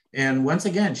intelligent. And once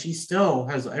again, she still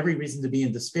has every reason to be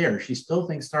in despair. She still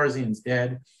thinks Tarzan's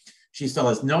dead. She still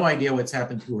has no idea what's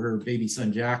happened to her baby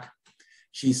son, Jack.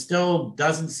 She still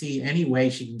doesn't see any way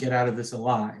she can get out of this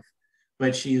alive,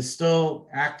 but she is still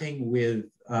acting with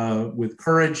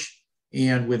courage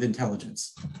and with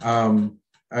intelligence.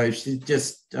 She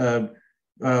just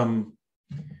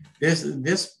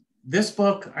this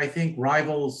book, I think,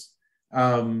 rivals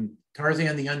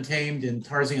Tarzan the Untamed and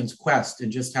Tarzan's Quest,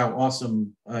 and just how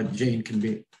awesome Jane can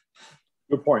be.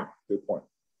 Good point. Good point.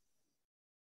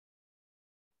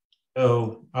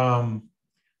 So,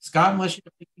 Scott, unless you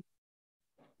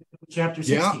chapter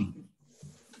 16. Yeah.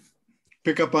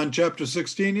 Pick up on chapter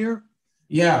 16 here?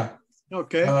 Yeah.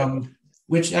 Okay.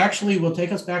 Which actually will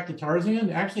take us back to Tarzan.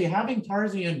 Actually, having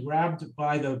Tarzan grabbed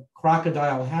by the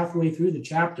crocodile halfway through the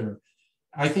chapter,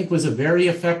 I think was a very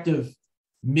effective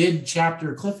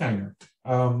mid-chapter cliffhanger.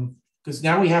 Because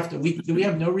now we have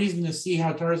no reason to see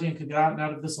how Tarzan could get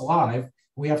out of this alive.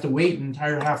 We have to wait an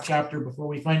entire half chapter before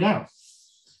we find out.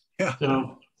 Yeah.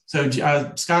 So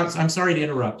Scott, I'm sorry to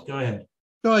interrupt. Go ahead.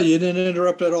 No, you didn't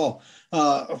interrupt at all.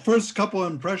 First couple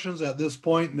of impressions at this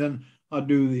point, and then I'll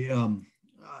do the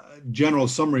general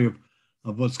summary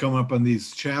of what's coming up in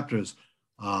these chapters.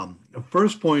 The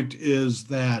first point is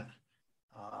that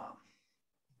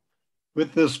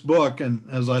with this book, and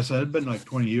as I said, it's been like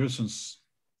 20 years since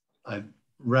I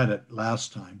read it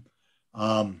last time.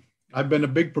 I've been a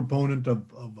big proponent of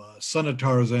Son of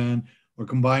Tarzan, or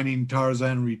combining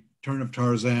Tarzan, Return of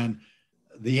Tarzan,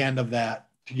 the end of that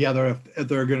together if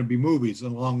there are going to be movies,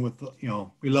 and along with,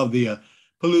 we love the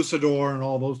Pellucidor and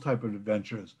all those type of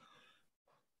adventures.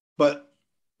 But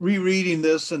rereading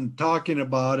this and talking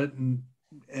about it and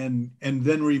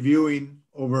then reviewing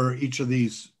over each of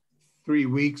these 3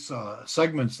 weeks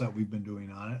segments that we've been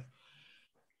doing on it,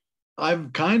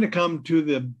 I've kind of come to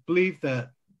the belief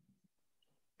that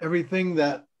everything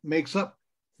that makes up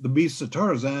the Beasts of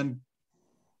Tarzan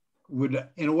would,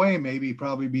 in a way, maybe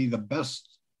probably be the best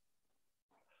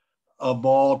of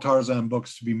all Tarzan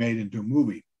books to be made into a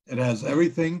movie. It has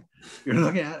everything you're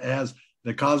looking at. It has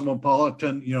the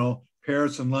cosmopolitan,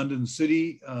 Paris and London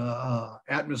city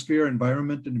atmosphere,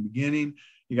 environment in the beginning.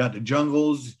 You got the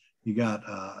jungles, you got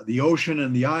the ocean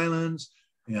and the islands,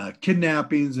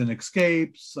 kidnappings and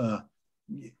escapes,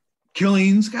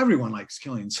 killings. Everyone likes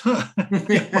killings.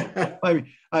 I mean,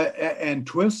 and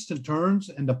twists and turns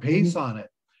and the pace on it.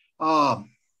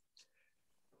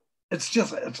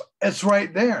 It's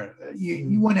right there.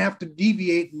 You wouldn't have to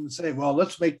deviate and say, well,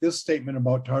 let's make this statement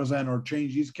about Tarzan or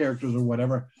change these characters or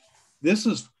whatever. This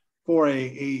is for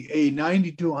a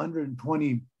 90 to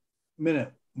 120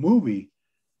 minute movie.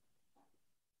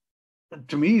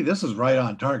 To me, this is right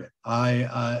on target.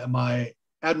 My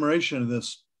admiration of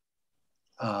this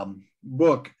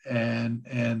book and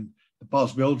the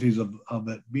possibilities of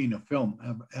it being a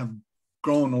film have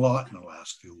grown a lot in the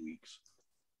last few weeks.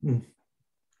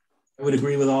 I would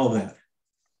agree with all of that.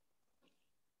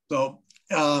 So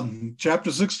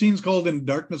chapter 16 is called In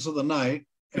Darkness of the Night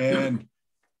and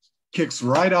kicks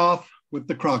right off with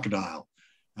the crocodile.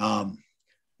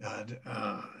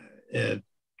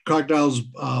 Crocodile's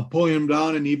pulling him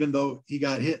down, and even though he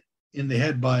got hit in the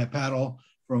head by a paddle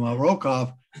from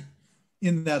Rockoff,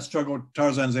 in that struggle,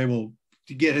 Tarzan's able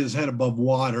to get his head above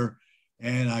water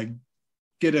and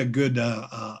get a good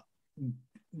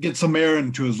get some air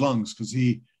into his lungs, because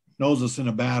he knows it's in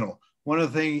a battle. One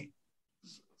of the things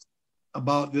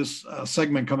about this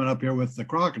segment coming up here with the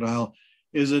crocodile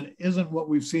is it isn't what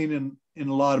we've seen in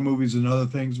a lot of movies and other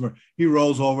things, where he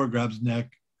rolls over, grabs his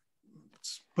neck,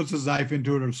 puts his knife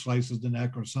into it, or slices the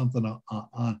neck or something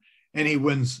on, and he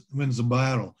wins the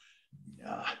battle.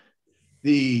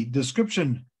 The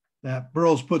description that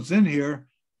Burroughs puts in here,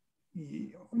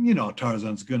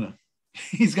 Tarzan's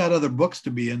he's got other books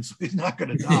to be in, so he's not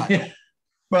gonna die.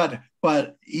 but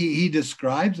he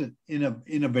describes it in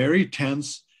a very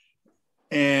tense,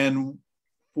 and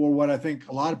for what I think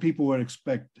a lot of people would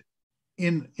expect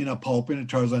in a pulp, in a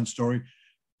Tarzan story,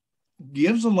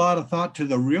 gives a lot of thought to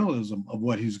the realism of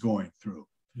what he's going through.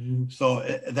 Mm-hmm. So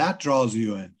that draws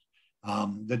you in.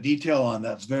 The detail on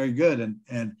that's very good,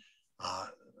 and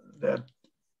that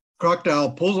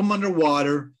crocodile pulls him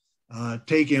underwater,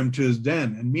 take him to his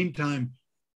den, and meantime,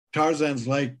 Tarzan's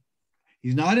like,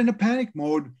 he's not in a panic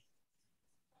mode,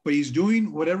 but he's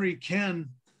doing whatever he can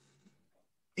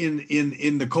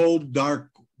in the cold, dark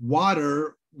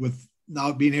water with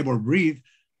not being able to breathe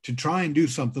to try and do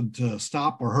something to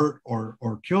stop or hurt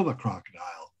or kill the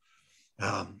crocodile.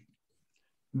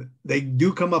 They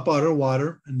do come up out of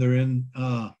water, and they're in,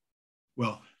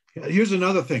 well, here's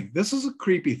another thing. This is a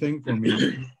creepy thing for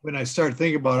me when I start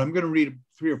thinking about it. I'm going to read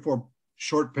 3 or 4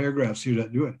 short paragraphs here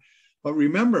that do it. But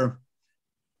remember,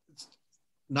 it's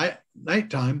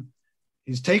nighttime.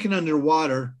 He's taken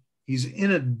underwater. He's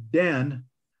in a den.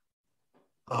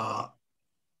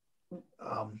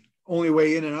 Only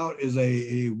way in and out is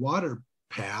a water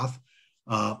path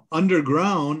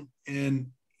underground,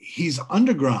 and he's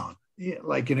underground,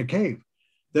 like in a cave.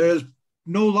 There's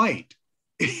no light.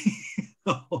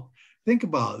 Think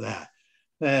about that.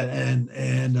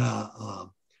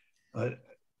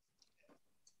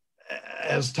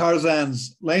 As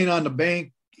Tarzan's laying on the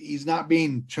bank, he's not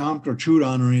being chomped or chewed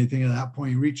on or anything. At that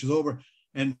point, he reaches over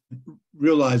and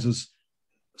realizes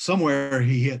somewhere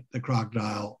he hit the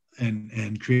crocodile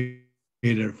and created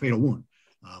a fatal wound,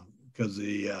 because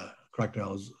the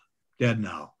crocodile is dead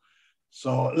now.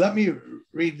 So let me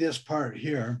read this part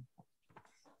here.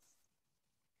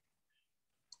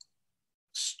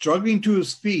 Struggling to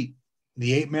his feet,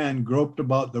 the ape man groped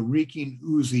about the reeking,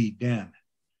 oozy den.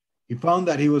 He found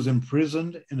that he was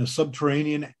imprisoned in a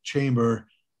subterranean chamber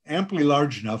amply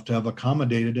large enough to have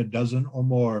accommodated a dozen or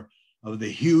more of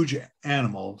the huge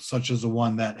animal, such as the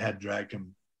one that had dragged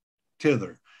him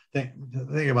thither. Think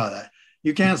about that.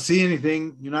 You can't see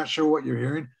anything. You're not sure what you're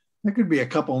hearing. There could be a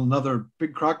couple another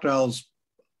big crocodiles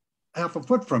half a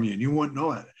foot from you, and you wouldn't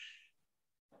know it.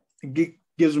 It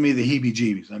gives me the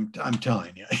heebie-jeebies. I'm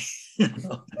telling you.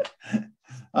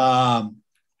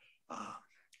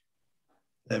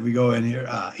 Then we go in here.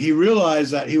 He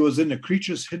realized that he was in the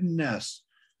creature's hidden nest,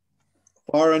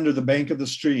 far under the bank of the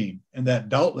stream, and that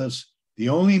doubtless the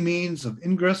only means of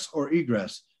ingress or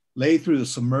egress lay through the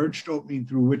submerged opening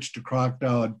through which the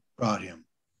crocodile had brought him.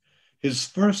 His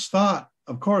first thought,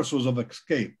 of course, was of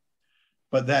escape,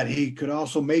 but that he could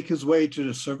also make his way to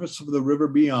the surface of the river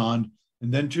beyond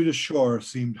and then to the shore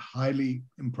seemed highly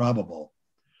improbable.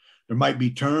 There might be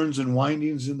turns and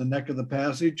windings in the neck of the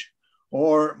passage,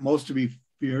 or, most to be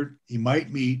feared, he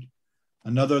might meet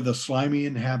another of the slimy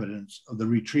inhabitants of the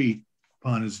retreat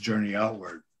upon his journey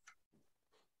outward.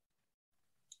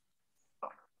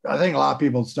 I think a lot of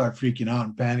people start freaking out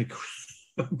and panic,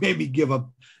 maybe give up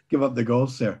the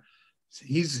ghost there.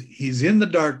 He's in the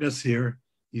darkness here.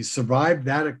 He's survived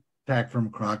that attack from a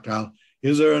crocodile.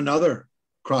 Is there another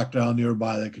crocodile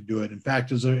nearby that could do it? In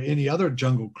fact, is there any other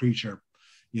jungle creature,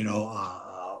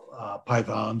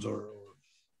 pythons or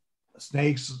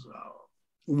snakes,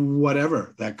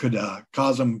 whatever, that could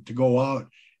cause him to go out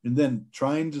and then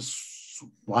trying to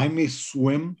blindly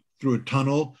swim through a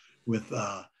tunnel with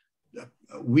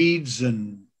weeds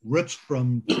and roots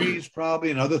from trees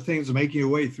probably and other things making your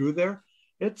way through there?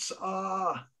 It's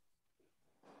a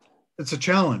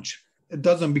challenge. It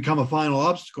doesn't become a final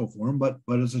obstacle for him, but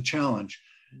it's a challenge.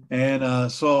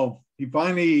 And so he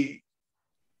finally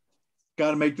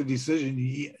got to make the decision.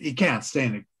 He can't stay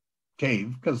in a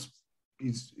cave because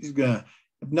he's gonna,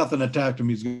 if nothing attacked him,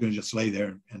 he's gonna just lay there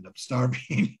and end up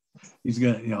starving. He's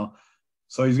gonna,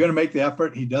 so he's gonna make the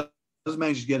effort. He does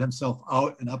manage to get himself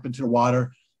out and up into the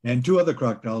water, and 2 other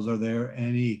crocodiles are there,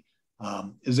 and he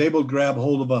is able to grab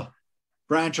hold of a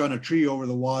branch on a tree over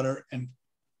the water and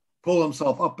pull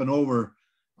himself up and over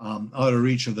out of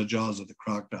reach of the jaws of the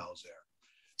crocodiles there.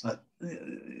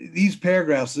 These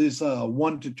paragraphs, these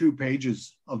 1 to 2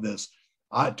 pages of this,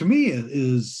 to me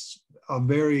is a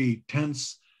very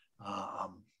tense,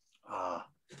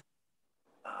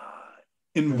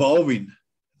 involving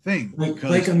thing.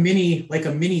 Like a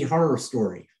mini horror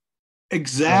story.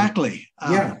 Exactly.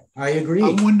 Yeah, I agree. I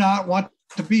would not want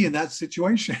to be in that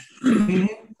situation.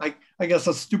 I guess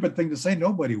a stupid thing to say.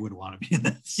 Nobody would want to be in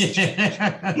that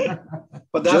situation.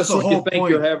 But that's the whole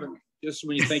point. Just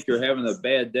when you think you're having a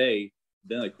bad day,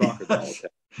 then a crocodile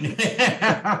attack.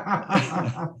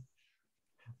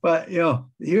 But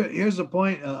here's the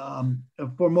point.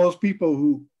 For most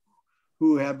people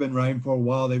who have been writing for a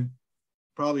while, they've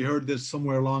probably heard this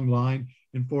somewhere along the line.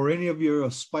 And for any of your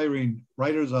aspiring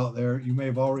writers out there, you may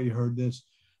have already heard this,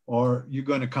 or you're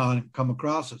going to come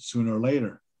across it sooner or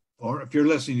later. Or if you're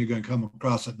listening, you're going to come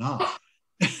across it now.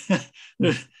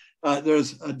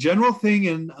 There's a general thing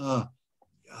in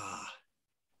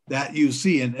that you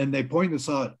see, and they point this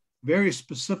out very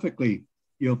specifically.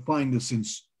 You'll find this in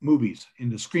movies, in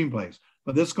the screenplays,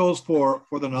 but this goes for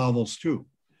the novels too.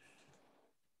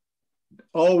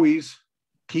 Always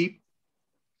keep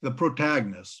the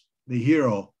protagonist, the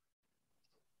hero,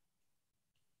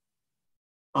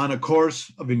 on a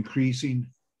course of increasing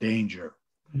danger.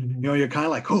 You know, you're kind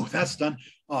of like, oh, that's done.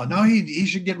 Oh, now he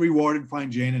should get rewarded,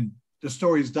 find Jane, and the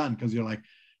story's done. Because you're like,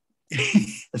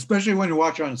 especially when you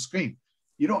watch it on a screen,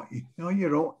 you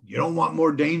don't want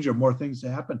more danger, more things to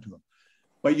happen to him.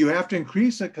 But you have to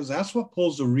increase it because that's what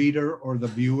pulls the reader or the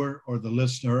viewer or the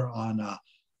listener on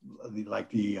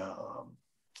the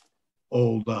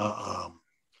old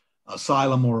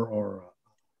asylum or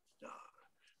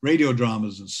radio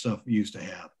dramas and stuff we used to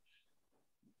have.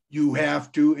 You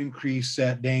have to increase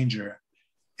that danger.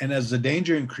 And as the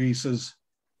danger increases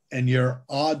and your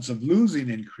odds of losing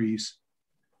increase,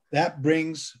 that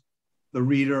brings the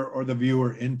reader or the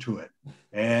viewer into it.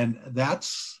 And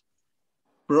that's,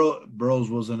 Burroughs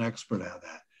was an expert at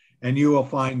that. And you will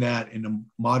find that in the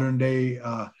modern day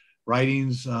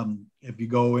writings. If you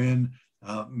go in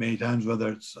many times, whether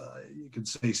it's, you could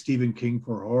say Stephen King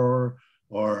for horror,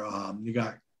 or you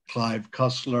got Clive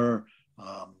Cussler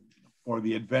for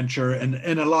the adventure, and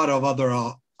a lot of other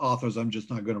authors, I'm just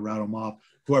not going to rattle them off,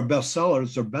 who are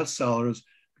bestsellers. They're bestsellers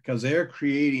because they're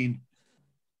creating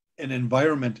an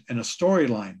environment and a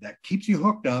storyline that keeps you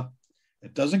hooked up.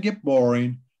 It doesn't get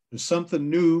boring. There's something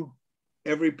new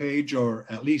every page, or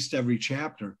at least every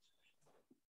chapter.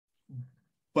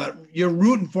 But you're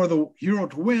rooting for the hero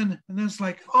to win, and then it's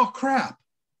like, oh crap,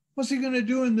 what's he going to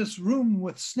do in this room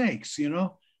with snakes? You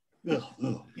know,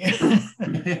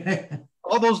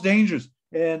 all those dangers,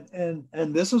 and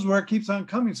this is where it keeps on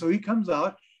coming. So he comes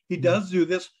out, he does do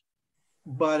this,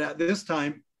 but at this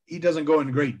time he doesn't go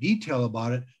into great detail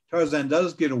about it. Tarzan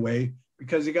does get away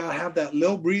because you got to have that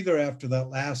little breather after that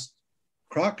last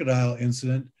crocodile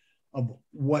incident of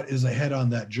what is ahead on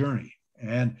that journey.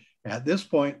 And at this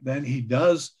point, then he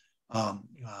does,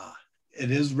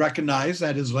 it is recognized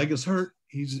that his leg is hurt.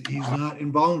 He's not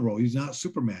invulnerable. He's not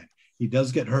Superman. He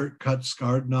does get hurt, cut,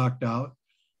 scarred, knocked out.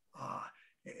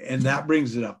 And that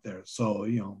brings it up there. So,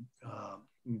 you'll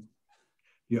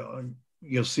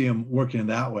see him working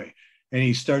that way. And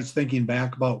he starts thinking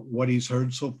back about what he's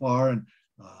heard so far, and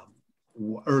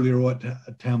earlier what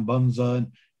Tambunza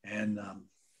and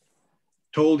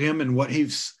told him, and what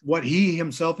he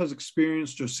himself has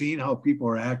experienced or seen, how people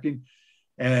are acting.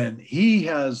 And he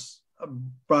has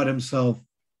brought himself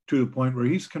to the point where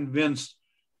he's convinced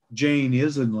Jane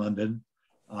is in London.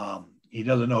 He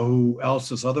doesn't know who else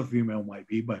this other female might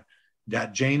be, but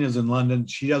that Jane is in London.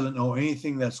 She doesn't know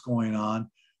anything that's going on.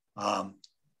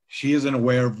 She isn't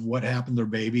aware of what happened to her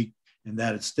baby and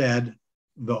that it's dead,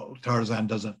 though Tarzan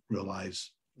doesn't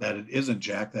realize that it isn't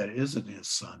Jack, that it isn't his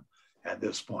son at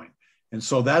this point. And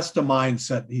so that's the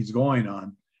mindset he's going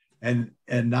on. And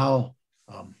now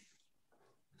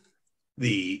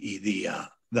you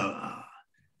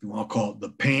want to call it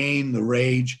the pain, the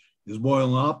rage is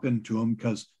boiling up into him,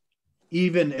 because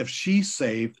even if she's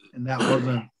safe and that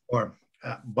wasn't,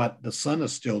 but the son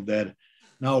is still dead.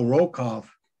 Now Rokoff,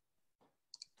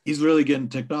 he's really getting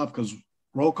ticked off, because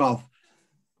Rokoff,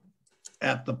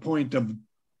 at the point of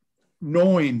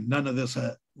knowing none of this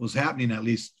was happening, at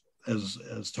least as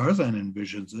Tarzan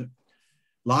envisions it,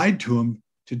 lied to him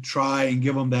to try and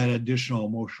give him that additional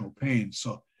emotional pain.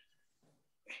 So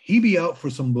he be out for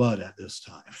some blood at this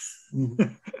time.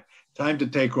 Time to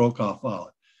take Rokoff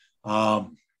out.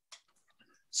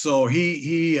 So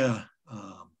he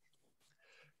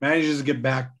manages to get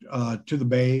back to the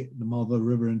bay, the mouth of the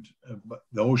river, and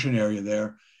the ocean area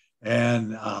there.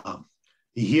 And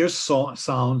he hears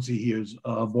sounds, he hears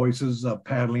voices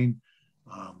paddling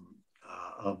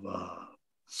of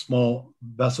small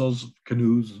vessels,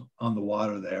 canoes on the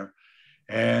water there.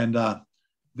 And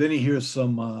then he hears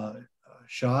some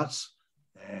shots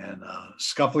and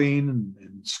scuffling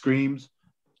and screams.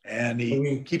 And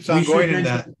he keeps on going in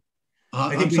that.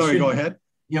 I'm sorry, go ahead.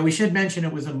 Yeah, we should mention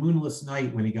it was a moonless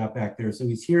night when he got back there. So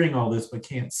he's hearing all this, but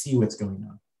can't see what's going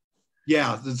on.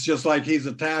 Yeah, it's just like he's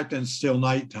attacked and it's still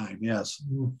nighttime. Yes,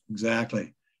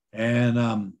 exactly.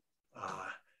 And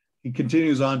he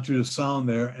continues on to the sound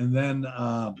there. And then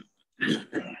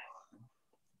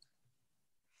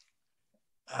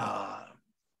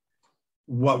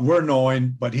what we're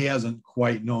knowing, but he hasn't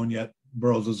quite known yet,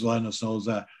 Burroughs is letting us know, is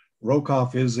that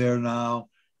Rokoff is there now.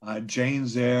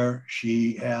 Jane's there.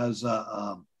 She has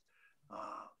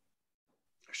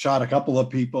shot a couple of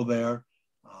people there.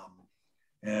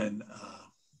 And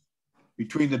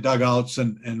between the dugouts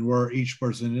and where each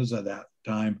person is at that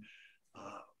time.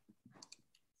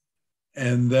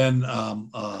 And then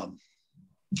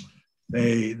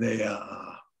they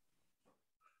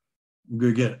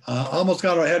almost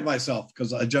got ahead of myself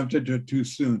because I jumped into it too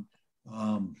soon.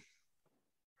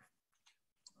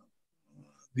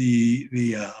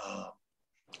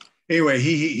 Anyway,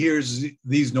 he hears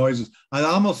these noises.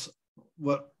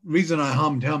 Reason I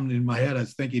hummed in my head, I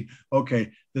was thinking,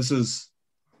 okay, this is,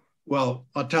 well,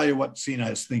 I'll tell you what scene I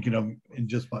was thinking of in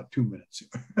just about 2 minutes.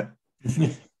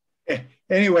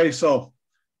 Anyway, so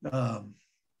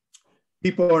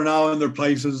people are now in their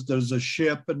places. There's a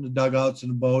ship and the dugouts and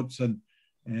the boats, and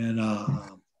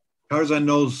Tarzan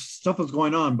knows stuff is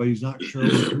going on, but he's not sure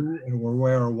who or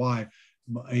where or why.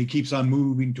 He keeps on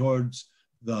moving towards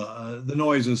the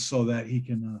noises so that he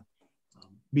can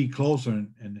be closer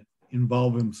and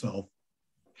involve himself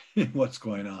in what's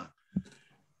going on.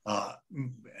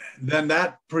 Then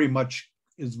that pretty much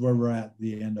is where we're at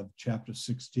the end of chapter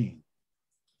 16.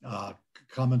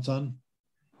 Comments on?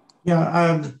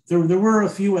 Yeah, there were a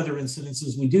few other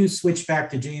incidences. We do switch back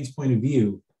to Jane's point of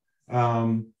view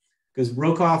because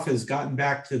Rokoff has gotten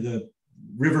back to the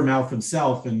river mouth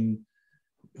himself and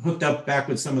hooked up back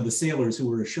with some of the sailors who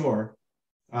were ashore.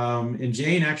 And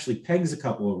Jane actually pegs a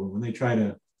couple of them when they try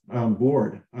to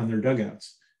board on their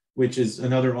dugouts, which is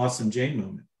another awesome Jane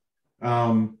moment.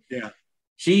 Yeah.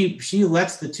 She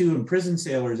lets the two imprisoned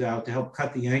sailors out to help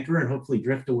cut the anchor and hopefully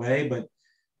drift away, but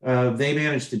they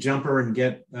manage to jump her and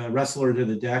wrestle her to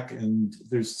the deck, and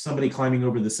there's somebody climbing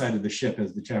over the side of the ship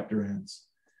as the chapter ends.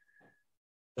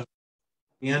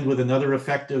 We end with another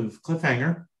effective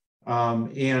cliffhanger,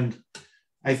 and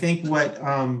I think what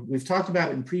we've talked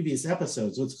about in previous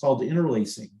episodes, what's called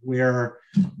interlacing, where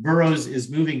Burroughs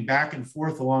is moving back and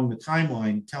forth along the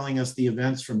timeline, telling us the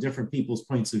events from different people's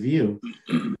points of view,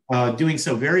 doing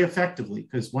so very effectively,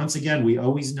 because once again, we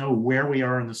always know where we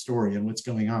are in the story and what's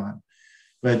going on.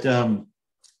 But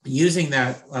using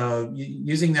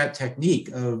that technique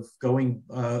of going,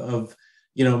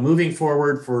 moving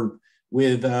forward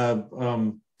with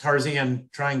Tarzan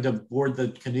trying to board the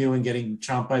canoe and getting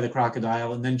chomped by the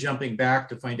crocodile, and then jumping back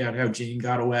to find out how Jane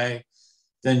got away,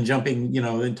 then jumping,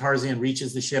 then Tarzan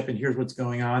reaches the ship and here's what's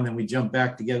going on. Then we jump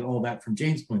back to get all that from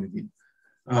Jane's point of view.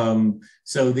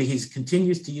 So he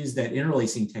continues to use that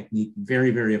interlacing technique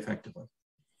very, very effectively.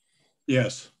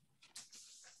 Yes.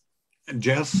 And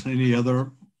Jess, any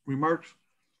other remarks?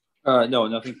 No,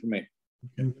 nothing for me.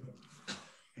 Okay.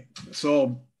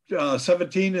 So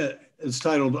 17 is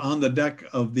titled On the Deck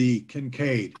of the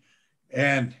Kincaid.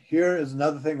 And here is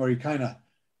another thing where he kind of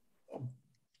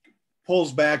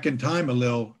pulls back in time a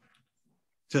little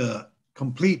to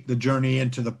complete the journey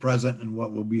into the present and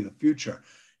what will be the future.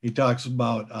 He talks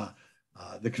about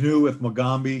the canoe with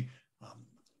Mugambi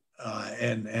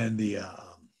and the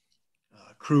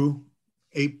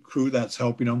ape crew that's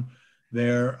helping them.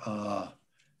 They're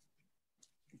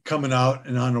coming out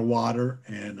and on the water,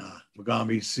 and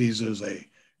Mugambi sees there's a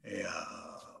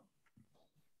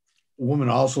woman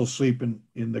also sleeping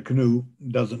in the canoe,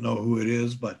 doesn't know who it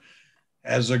is, but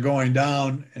as they're going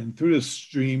down and through the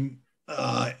stream,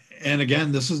 and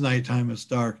again, this is nighttime, it's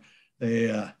dark,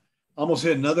 they almost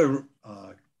hit another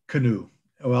canoe.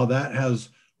 Well, that has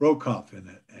Rokoff in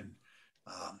it, and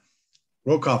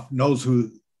Rokoff knows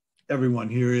who everyone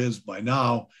here is by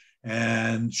now,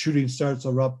 and shooting starts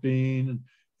erupting,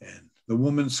 and the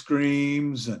woman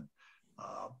screams, and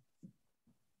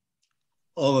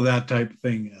all of that type of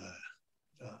thing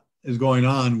is going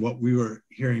on, what we were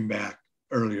hearing back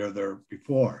earlier there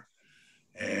before.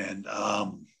 And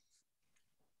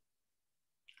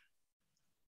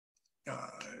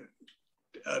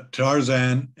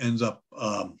Tarzan ends up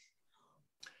on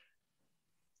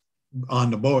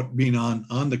the boat, being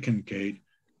on the Kincaid,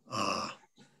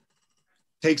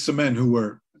 takes the men who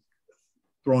were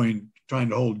trying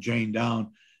to hold Jane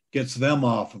down, gets them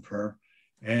off of her,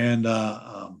 and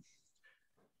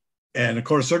of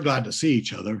course they're glad to see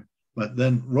each other. But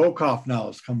then Rokoff now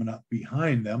is coming up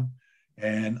behind them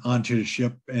and onto the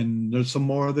ship, and there's some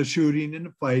more of the shooting and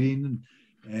the fighting,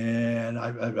 and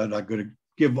I'm not going to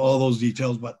give all those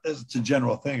details, but it's a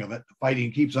general thing of it. The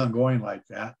fighting keeps on going like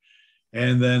that,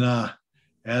 and then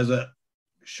as it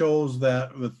shows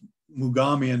that with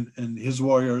Mugambi and his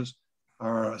warriors,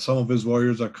 or some of his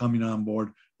warriors are coming on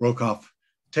board, Rokoff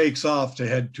takes off to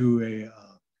head to a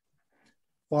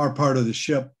far part of the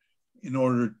ship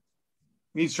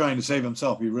he's trying to save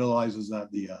himself. He realizes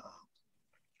that the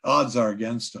odds are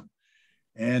against him.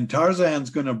 And Tarzan's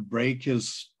going to break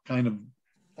his kind of,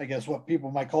 I guess, what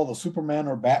people might call the Superman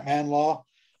or Batman law.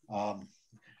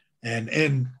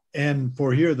 And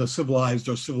for here, the civilized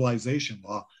or civilization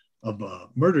law of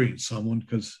murdering someone,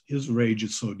 because his rage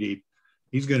is so deep,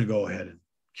 he's going to go ahead and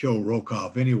kill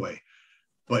Rokov anyway.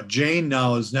 But Jane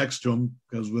now is next to him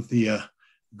because with the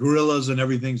gorillas and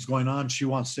everything's going on, she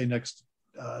wants to stay next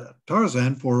to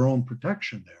Tarzan for her own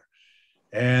protection there.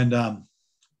 And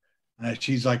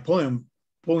she's like pulling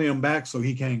him back so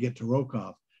he can't get to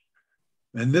Rokov.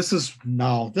 And this is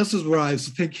where I was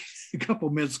thinking a couple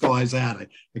minutes ago I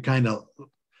kind of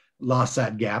lost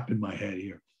that gap in my head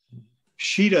here.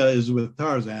 Sheeta is with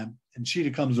Tarzan, and Sheeta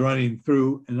comes running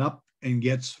through and up and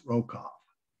gets Rokov.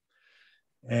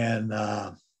 And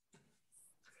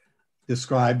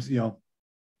describes,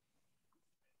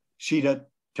 Sheeta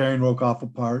tearing Rokov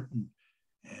apart,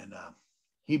 and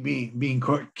he being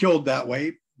killed that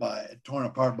way, torn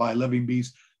apart by a living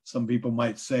beast. Some people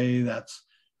might say that's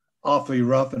awfully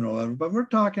rough and whatever, but we're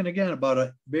talking again about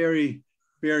a very,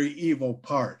 very evil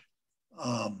part.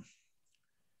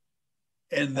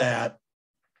 And that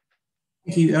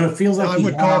it feels like I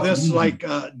would call this like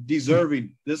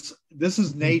deserving. This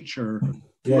is nature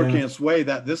working its way,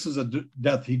 that this is a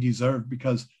death he deserved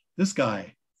because this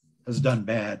guy has done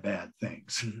bad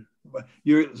things.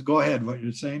 Go ahead, what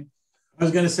you're saying. I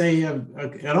was going to say,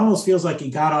 it almost feels like he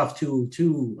got off too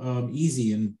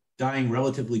easy and dying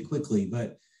relatively quickly,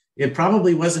 but it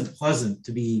probably wasn't pleasant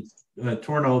to be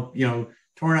torn out,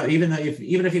 even if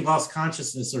he lost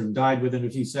consciousness or died within a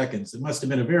few seconds. It must have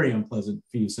been a very unpleasant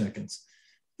few seconds.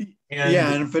 Go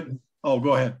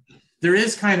ahead. There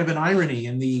is kind of an irony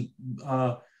in the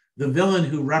villain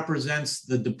who represents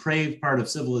the depraved part of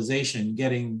civilization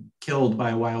getting killed by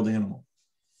a wild animal.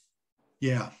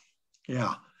 Yeah.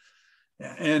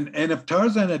 And if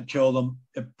Tarzan had killed him,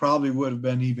 it probably would have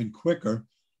been even quicker.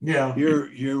 Yeah.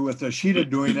 You're with the Sheeta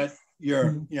doing it.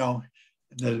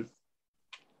 The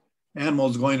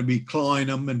animal's going to be clawing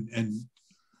them and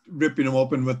ripping them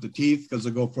open with the teeth because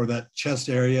they go for that chest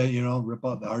area, rip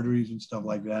out the arteries and stuff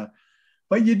like that.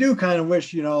 But you do kind of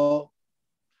wish,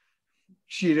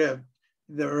 Sheeta,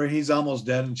 he's almost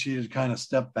dead, and Sheeta kind of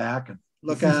step back and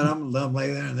look at him and let him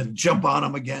lay there and then jump on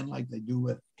him again like they do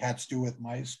with cats do with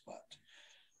mice. But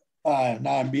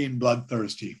now I'm being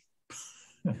bloodthirsty.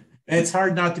 It's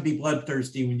hard not to be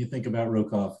bloodthirsty when you think about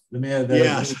Rokov. The man,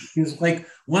 he's like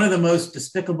one of the most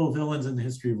despicable villains in the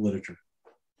history of literature.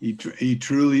 He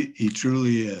truly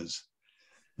is.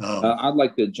 I'd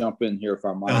like to jump in here if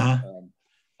I might,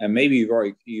 and maybe you've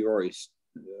already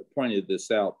pointed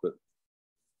this out, but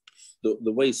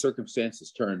the way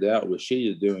circumstances turned out with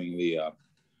Sheeta doing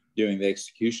the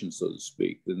execution, so to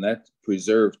speak, then that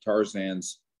preserved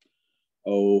Tarzan's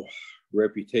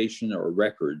reputation or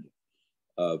record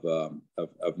of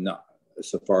not,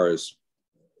 so far as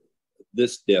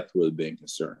this death would have been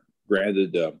concerned.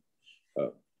 Granted,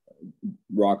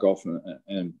 Rokov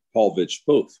and Paulvich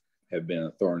both have been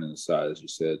a thorn in the side, as you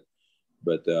said,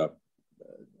 but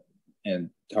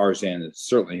and Tarzan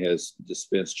certainly has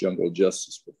dispensed jungle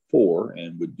justice before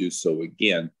and would do so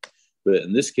again, but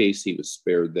in this case, he was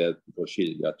spared that because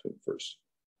she got to him first.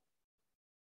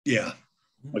 Yeah.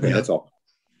 Okay, that's all.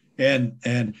 And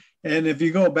if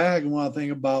you go back and want to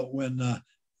think about when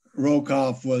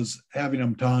Rokov was having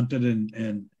him taunted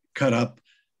and cut up,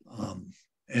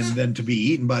 and then to be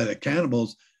eaten by the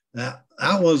cannibals, that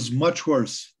was much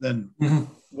worse than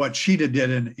what Sheeta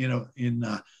did in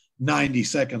 90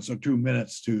 seconds or 2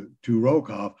 minutes to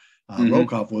Rokov.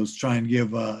 Rokov was trying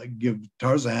to give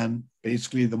Tarzan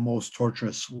basically the most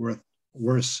torturous,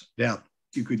 worse death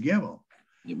you could give him.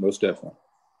 Yeah, most definitely.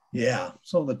 Yeah,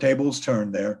 so the tables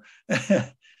turned there.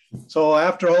 So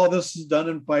after all this is done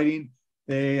in fighting,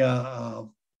 they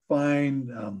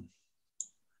find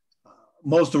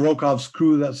most of Rokov's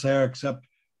crew that's there, except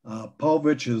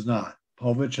Paulvich is not.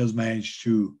 Paulvich has managed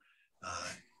to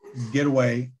get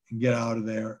away and get out of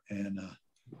there, and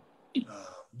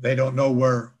they don't know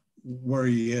where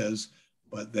he is,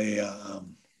 but they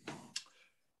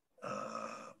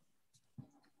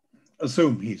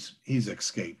assume he's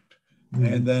escaped.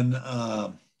 And then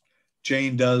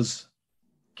Jane does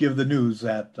give the news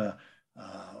that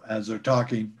as they're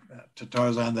talking to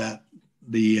Tarzan, that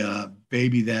the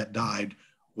baby that died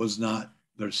was not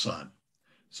their son,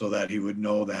 so that he would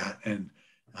know that, and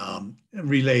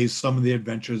relays some of the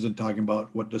adventures and talking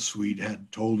about what the Swede had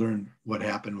told her and what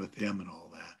happened with him and all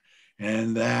that.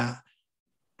 And that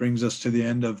brings us to the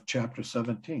end of chapter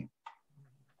 17.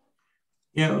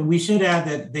 Yeah, we should add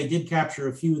that they did capture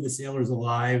a few of the sailors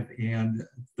alive, and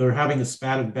they're having a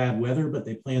spat of bad weather, but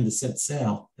they plan to set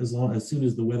sail as soon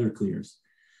as the weather clears.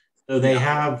 So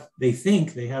they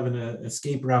think they have an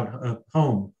escape route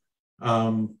home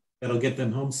that'll get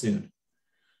them home soon.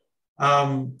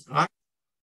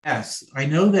 Yes, I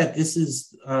know that this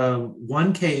is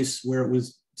one case where it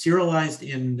was serialized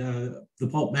in the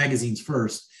pulp magazines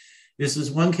first. This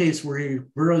is one case where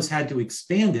Burroughs had to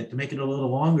expand it to make it a little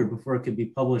longer before it could be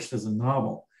published as a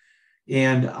novel.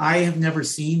 And I have never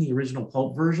seen the original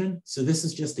pulp version, so this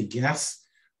is just a guess.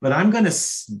 But I'm going to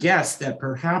guess that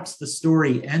perhaps the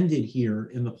story ended here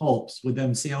in the pulps with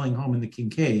them sailing home in the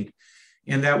Kincaid,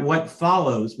 and that what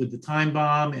follows with the time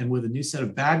bomb and with a new set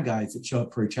of bad guys that show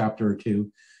up for a chapter or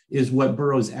two is what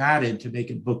Burroughs added to make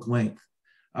it book length.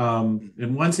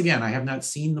 And once again, I have not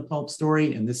seen the pulp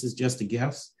story, and this is just a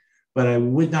guess, but I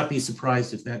would not be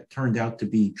surprised if that turned out to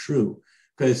be true.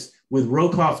 Because with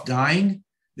Rokoff dying,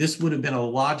 this would have been a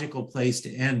logical place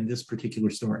to end this particular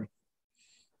story.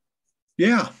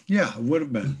 Yeah, it would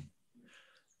have been.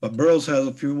 But Burroughs has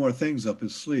a few more things up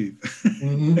his sleeve.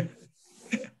 Mm-hmm.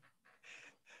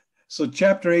 So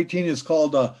chapter 18 is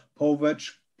called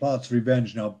Povich Plots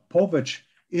Revenge. Now, Povich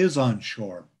is on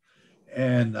shore,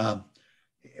 and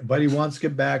but he wants to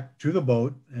get back to the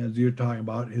boat, as you're talking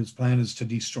about. His plan is to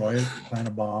destroy it, plant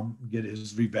a bomb, get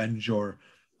his revenge, or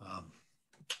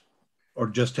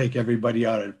just take everybody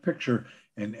out of the picture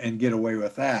and get away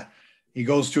with that. He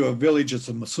goes to a village, it's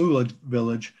a Masula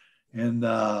village, and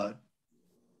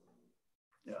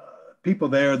people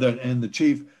there and the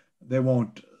chief, they're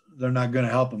not going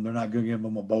to help him. They're not going to give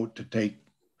him a boat to take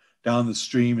down the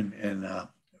stream and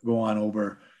go on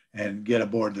over and get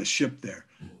aboard the ship there.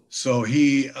 So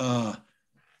he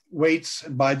waits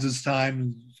and bides his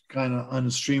time, kind of on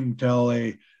the stream until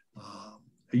a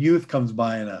youth comes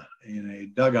by in a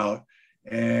dugout,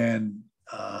 and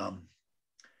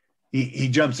he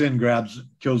jumps in,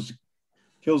 kills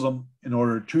him in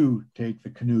order to take the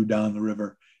canoe down the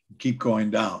river and keep going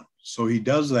down. So he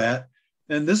does that.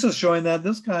 And this is showing that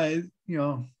this guy,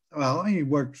 he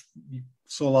worked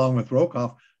so long with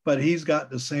Rokoff, but he's got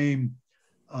the same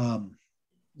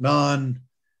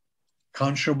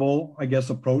non-conscionable, I guess,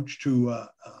 approach to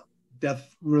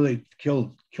death. Really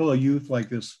kill a youth like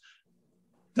this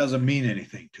doesn't mean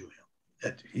anything to him.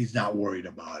 He's not worried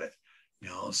about it,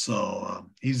 So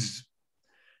he's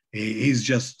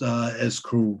just as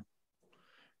cruel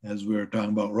as we were talking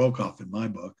about Rokoff in my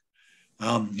book.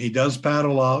 He does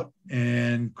paddle out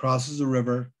and crosses the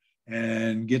river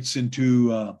and gets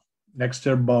into next to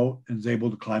their boat and is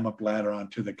able to climb up ladder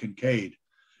onto the Kincaid,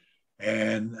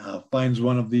 and finds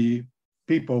one of the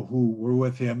people who were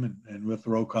with him and with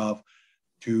Rokoff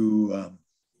to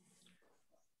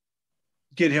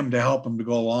get him to help him to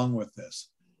go along with this.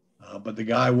 But the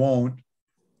guy won't,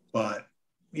 but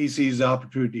he sees the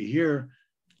opportunity here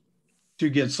to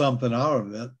get something out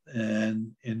of it,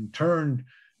 and in turn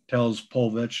tells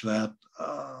Povich that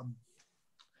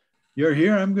you're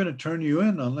here, I'm going to turn you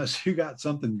in unless you got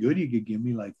something good you could give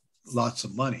me, like lots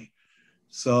of money.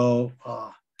 So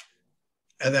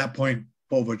at that point,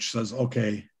 Povich says,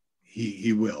 okay,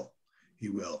 he will.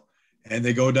 And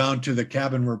they go down to the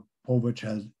cabin where Povich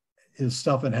has his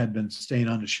stuff and had been staying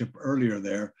on the ship earlier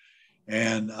there.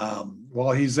 And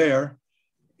while he's there,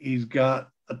 he's got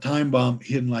a time bomb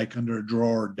hidden like under a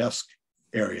drawer or desk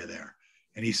area there.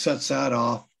 And he sets that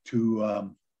off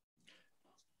to,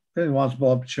 he wants to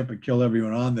blow up the ship and kill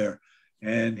everyone on there.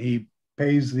 And he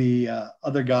pays the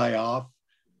other guy off.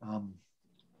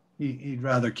 He'd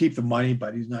rather keep the money,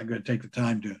 but he's not going to take the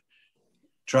time to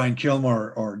try and kill him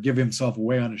or give himself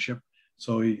away on the ship.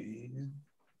 So he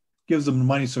gives him the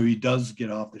money so he does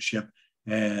get off the ship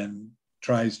and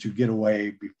tries to get away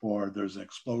before there's an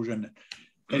explosion,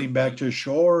 heading back to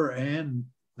shore. And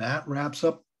that wraps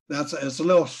up. It's a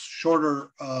little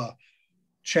shorter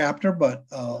chapter, but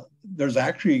there's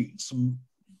actually some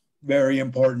very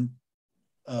important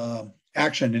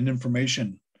action and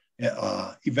information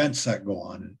events that go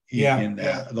on in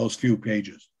those few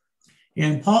pages.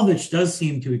 And Povich does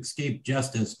seem to escape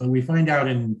justice, but we find out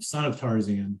in Son of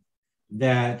Tarzan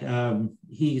that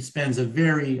he spends a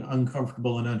very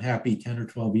uncomfortable and unhappy 10 or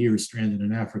 12 years stranded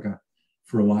in Africa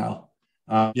for a while.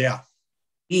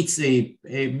 Meets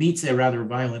a rather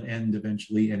violent end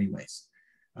eventually anyways.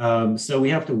 So we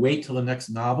have to wait till the next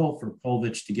novel for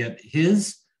Povich to get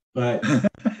his, but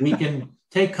we can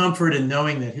take comfort in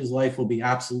knowing that his life will be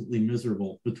absolutely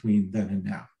miserable between then and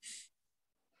now.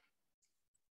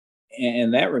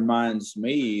 And that reminds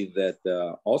me that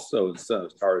also in Son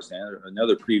of Tarzan,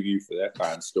 another preview for that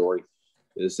kind of story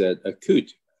is that Akut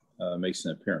makes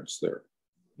an appearance there.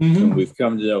 Mm-hmm. Who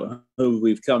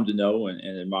we've come to know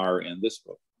and admire in this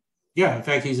book. Yeah, in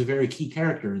fact, he's a very key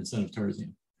character in Son of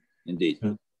Tarzan. Indeed.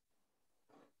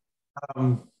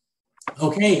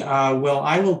 Okay, well,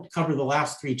 I will cover the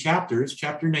last 3 chapters.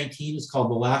 Chapter 19 is called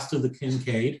The Last of the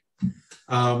Kincaid.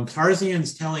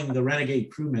 Tarzan's telling the renegade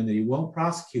crewman that he won't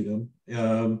prosecute him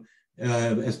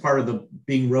as part of the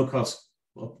being Rokoff's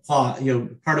plot,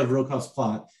 part of Rokoff's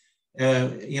plot,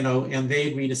 and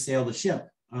they agree to sail the ship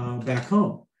back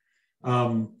home.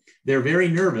 They're very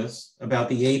nervous about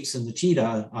the apes and the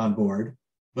cheetah on board,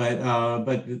 but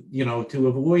to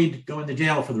avoid going to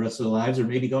jail for the rest of their lives, or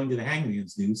maybe going to the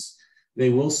hangman's noose, they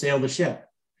will sail the ship.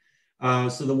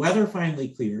 So the weather finally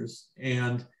clears,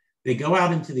 and they go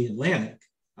out into the Atlantic.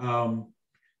 Tarzan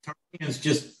is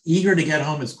just eager to get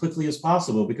home as quickly as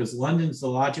possible because London's the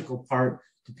logical part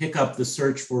to pick up the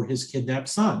search for his kidnapped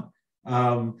son.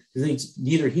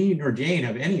 Neither he nor Jane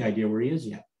have any idea where he is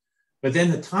yet. But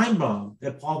then the time bomb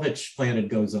that Paulvitch planted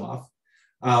goes off.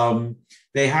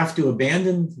 They have to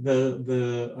abandon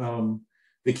the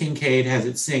Kincaid as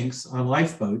it sinks on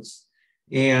lifeboats.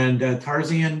 And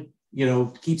Tarzan,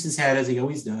 keeps his head as he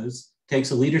always does,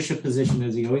 takes a leadership position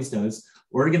as he always does,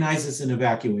 organizes an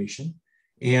evacuation,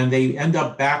 and they end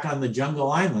up back on the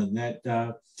jungle island that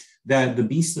the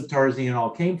Beasts of Tarzan all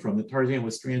came from, that Tarzan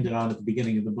was stranded on at the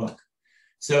beginning of the book.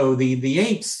 So the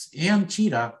apes and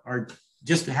cheetah are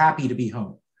just happy to be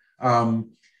home.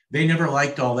 They never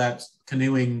liked all that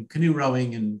canoe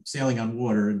rowing and sailing on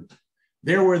water, and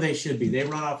they're where they should be. They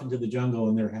run off into the jungle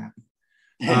and they're happy.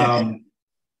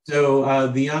 So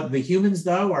the humans,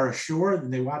 though, are ashore,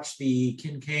 and they watch the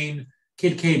Kincaid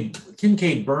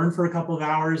burn for a couple of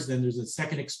hours. Then there's a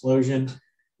second explosion,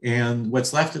 and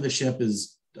what's left of the ship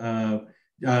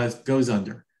goes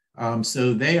under.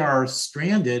 So they are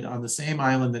stranded on the same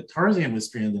island that Tarzan was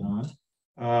stranded on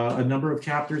a number of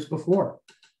chapters before.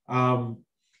 And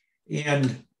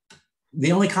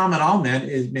the only comment I'll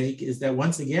make is that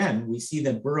once again, we see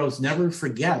that Burroughs never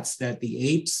forgets that the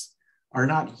apes are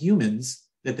not humans,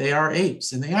 that they are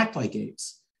apes, and they act like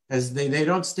apes. As they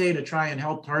don't stay to try and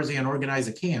help Tarzan organize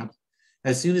a camp.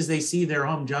 As soon as they see their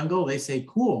home jungle, they say,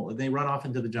 cool, and they run off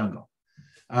into the jungle.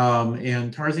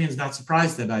 And Tarzan's not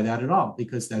surprised by that at all,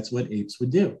 because that's what apes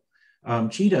would do.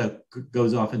 Cheetah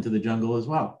goes off into the jungle as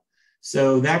well.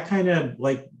 So that kind of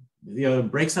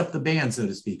breaks up the band, so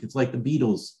to speak. It's like the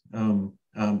Beatles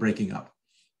breaking up.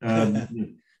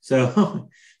 So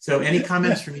any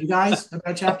comments from you guys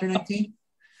about chapter 19?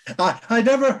 I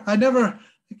never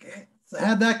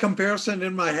had that comparison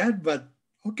in my head, but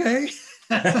okay.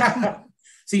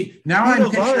 See, now I'm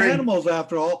picturing animals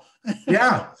after all.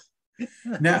 Yeah.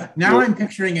 Now I'm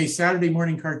picturing a Saturday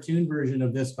morning cartoon version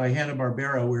of this by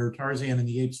Hanna-Barbera, where Tarzan and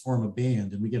the apes form a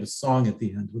band, and we get a song at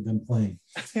the end with them playing.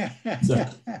 So.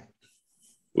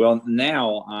 Well,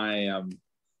 now I'm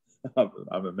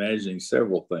imagining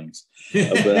several things,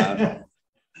 but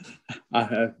I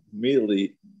have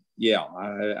immediately,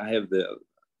 I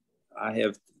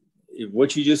have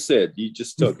what you just said. You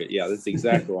just took it. Yeah, that's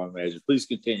exactly what I imagined. Please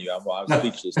continue. I'm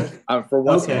speechless. For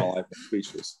once in my life, I'm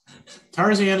speechless.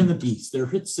 Tarzan and the Beast, their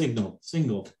hit single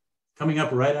coming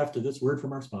up right after this word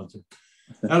from our sponsor.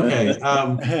 Okay,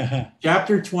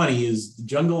 chapter 20 is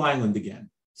Jungle Island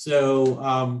again.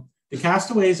 So the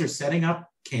castaways are setting up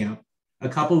camp. A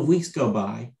couple of weeks go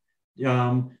by.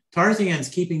 Tarzan's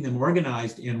keeping them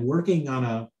organized and working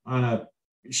on a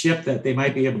ship that they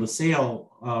might be able to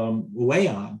sail away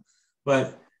on.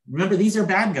 But remember, these are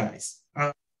bad guys.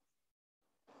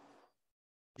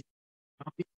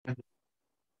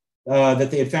 That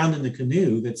they had found in the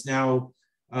canoe that's now,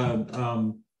 she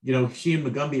and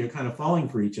Magumby are kind of falling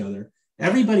for each other.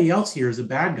 Everybody else here is a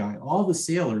bad guy. All the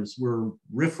sailors were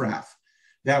riffraff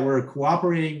that were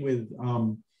cooperating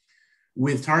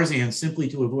with Tarzan simply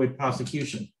to avoid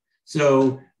prosecution.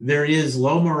 So there is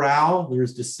low morale,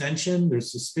 there's dissension,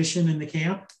 there's suspicion in the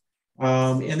camp.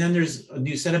 And then there's a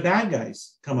new set of bad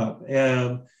guys come up.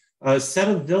 A set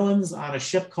of villains on a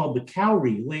ship called the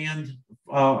Cowrie land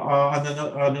on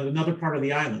another part of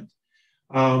the island.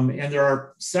 And there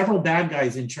are several bad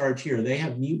guys in charge here. They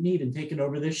have mutinied and taken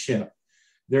over this ship.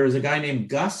 There is a guy named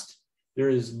Gust. There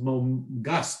is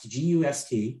Gust,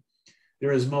 G-U-S-T.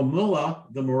 There is Momulla,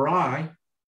 the Morai.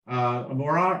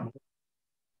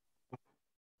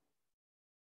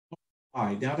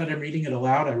 Now that I'm reading it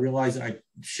aloud, I realize I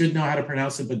should know how to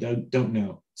pronounce it, but don't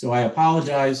know. So I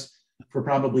apologize for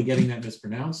probably getting that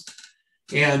mispronounced.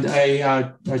 And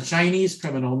a Chinese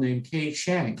criminal named Kei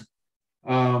Shang.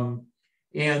 And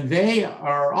they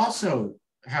are also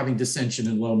having dissension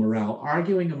and low morale,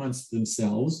 arguing amongst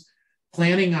themselves,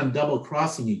 planning on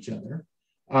double-crossing each other.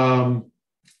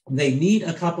 They meet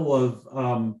a couple of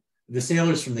the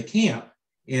sailors from the camp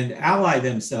and ally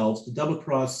themselves to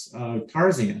double-cross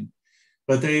Tarzan.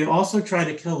 But they also try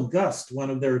to kill Gust, one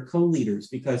of their co-leaders,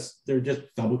 because they're just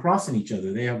double-crossing each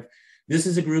other. This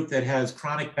is a group that has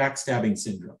chronic backstabbing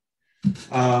syndrome.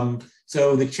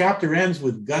 So the chapter ends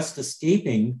with Gust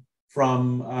escaping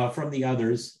from the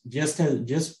others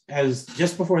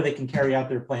just before they can carry out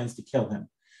their plans to kill him.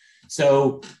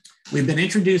 So we've been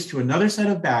introduced to another set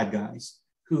of bad guys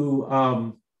who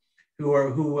are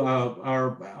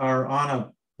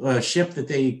on a ship that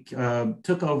they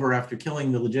took over after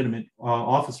killing the legitimate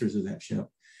officers of that ship.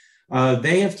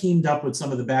 They have teamed up with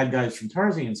some of the bad guys from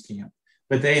Tarzan's camp,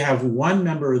 but they have one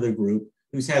member of the group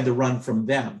who's had to run from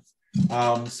them.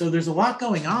 So there's a lot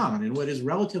going on in what is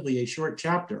relatively a short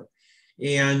chapter.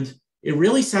 And it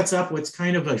really sets up what's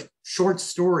kind of a short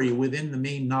story within the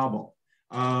main novel,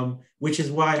 which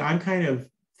is why I'm kind of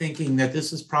thinking that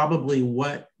this is probably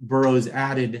what Burroughs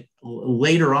added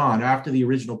later on after the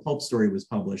original pulp story was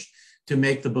published to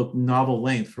make the book novel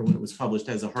length for when it was published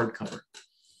as a hardcover.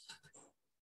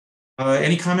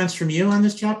 Any comments from you on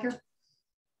this chapter?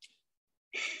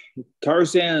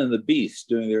 Tarzan and the Beasts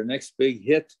doing their next big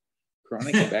hit,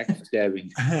 chronic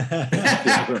backstabbing.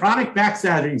 Chronic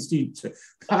backstabbing, Steve.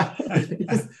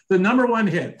 The #1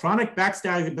 hit, chronic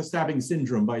backstabbing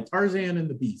syndrome by Tarzan and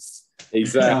the Beasts.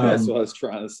 Exactly, that's what I was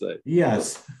trying to say.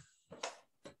 Yes.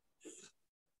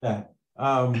 That.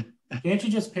 Can't you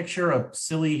just picture a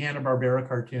silly Hanna-Barbera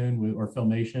cartoon or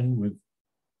filmation with,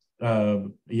 a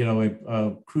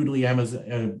crudely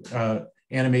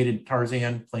animated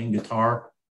Tarzan playing guitar?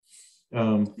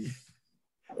 Well,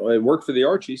 it worked for the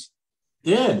Archies.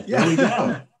 Did. Yeah. There we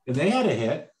go. And they had a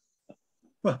hit.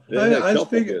 Well, I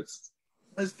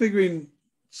was figuring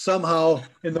somehow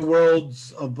in the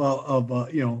worlds of the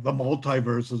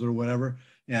multiverses or whatever,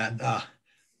 and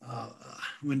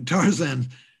when Tarzan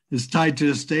is tied to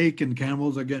a stake and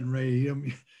cannibals are getting ready to eat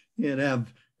him, you'd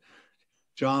have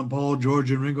John, Paul, George,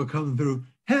 and Ringo coming through.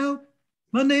 Help!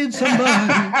 I need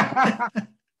somebody.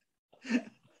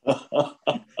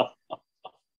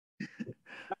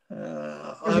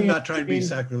 I'm not trying to be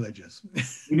sacrilegious.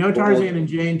 Tarzan and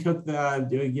Jane took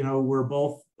were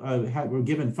both were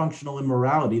given functional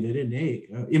immorality. They didn't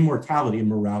immortality and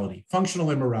morality.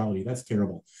 Functional immorality. That's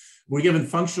terrible. We're given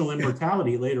functional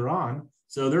immortality later on,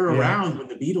 so they're around when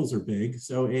the Beatles are big.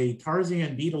 So a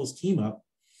Tarzan Beatles team up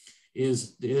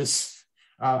is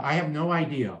I have no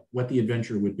idea what the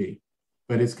adventure would be,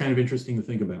 but it's kind of interesting to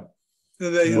think about.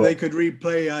 They could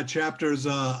replay chapters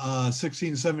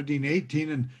 16, 17, 18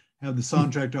 and have the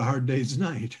soundtrack to Hard Day's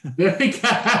Night.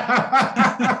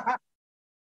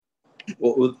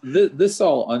 Well, this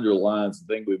all underlines the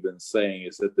thing we've been saying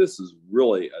is that this is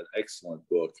really an excellent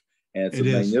book. And it's a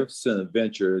magnificent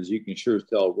adventure. As you can sure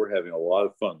tell, we're having a lot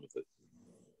of fun with it.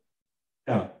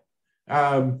 Yeah.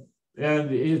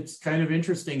 And it's kind of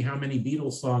interesting how many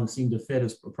Beatles songs seem to fit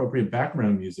as appropriate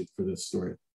background music for this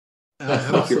story.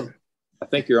 I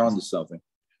think you're onto something.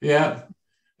 Yeah.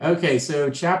 Okay, so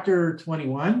chapter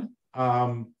 21,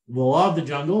 the law of the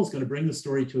jungle is going to bring the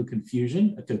story to a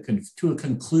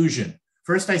conclusion.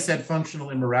 First I said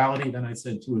functional immorality, then I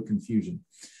said to a confusion.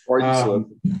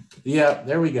 Yeah,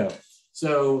 there we go.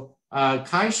 So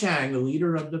Kai Shang, the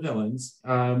leader of the villains,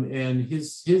 and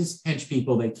his hench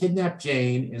people, they kidnap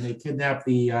Jane and they kidnap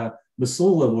the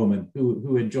Masula woman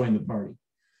who had joined the party.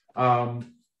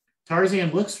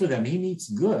 Tarzan looks for them. He meets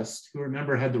Gust, who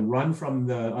remember had to run from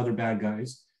the other bad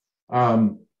guys.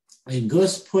 And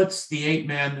Gust puts the 8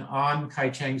 men on Kai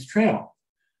Chang's trail.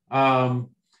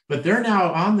 But they're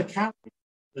now on the captain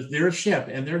of their ship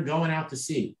and they're going out to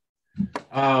sea.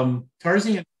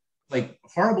 Tarzan,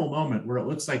 horrible moment where it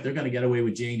looks like they're going to get away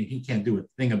with Jane and he can't do a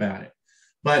thing about it.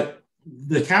 But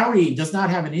the Cowrie does not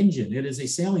have an engine. It is a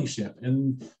sailing ship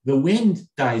and the wind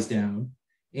dies down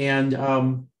and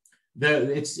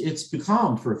it's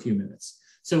becalmed for a few minutes.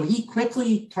 So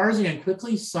Tarzan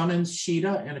quickly summons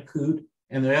Sheeta and Akut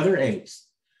and the other apes.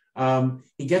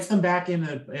 He gets them back in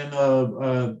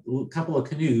a couple of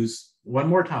canoes one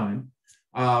more time.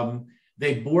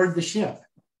 They board the ship.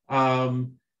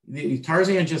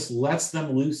 Tarzan just lets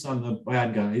them loose on the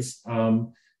bad guys.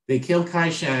 They kill Kai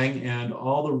Shang and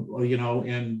all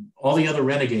the other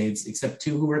renegades except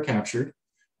 2 who were captured.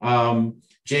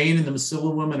 Jane and the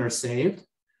Masula woman are saved.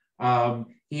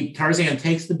 Tarzan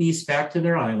takes the beasts back to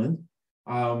their island,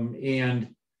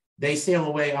 and they sail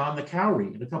away on the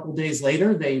Cowrie. And a couple of days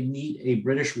later, they meet a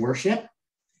British warship,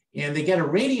 and they get a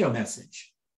radio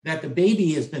message that the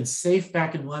baby has been safe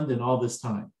back in London all this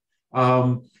time.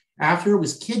 After it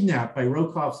was kidnapped by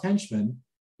Rokoff's henchmen,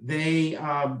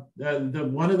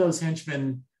 one of those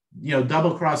henchmen,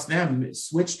 double-crossed them,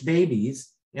 switched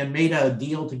babies, and made a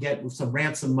deal to get some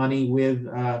ransom money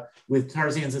with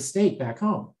Tarzan's estate back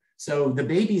home. So the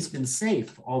baby's been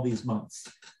safe all these months.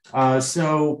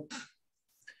 So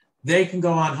they can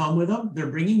go on home with them. They're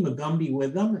bringing Magumbi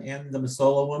with them and the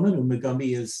Masola woman who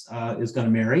Magumbi is going to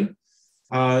marry.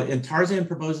 And Tarzan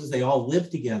proposes they all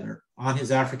live together on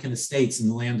his African estates in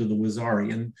the land of the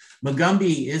Wazari. And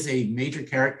Magumbi is a major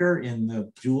character in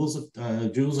the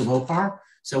Jewels of Opar.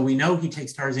 So we know he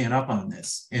takes Tarzan up on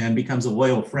this and becomes a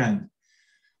loyal friend.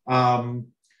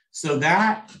 So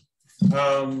that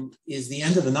is the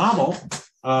end of the novel,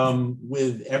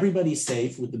 with everybody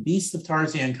safe, with the Beasts of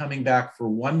Tarzan coming back for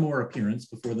one more appearance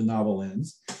before the novel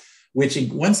ends, which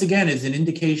once again is an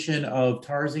indication of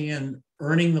Tarzan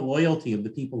earning the loyalty of the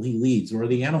people he leads or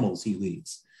the animals he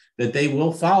leads, that they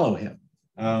will follow him.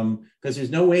 Because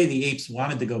there's no way the apes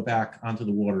wanted to go back onto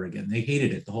the water again. They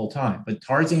hated it the whole time, but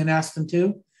Tarzan asked them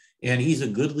to, and he's a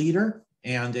good leader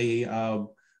and a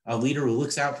leader who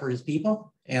looks out for his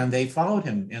people, and they followed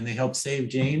him and they helped save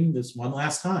Jane this one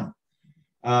last time.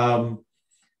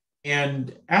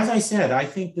 And as I said, I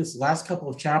think this last couple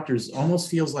of chapters almost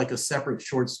feels like a separate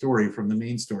short story from the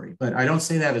main story, but I don't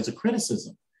say that as a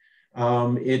criticism.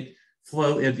 It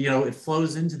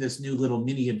flows into this new little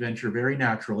mini adventure very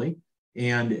naturally,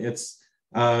 and it's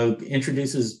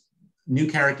introduces new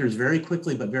characters very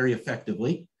quickly but very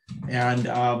effectively, and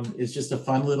it's just a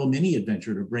fun little mini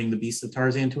adventure to bring the Beasts of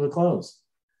Tarzan to a close.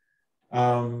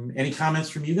 Any comments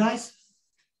from you guys?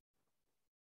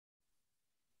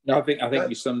 No, I think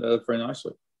you summed it up very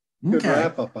nicely. Good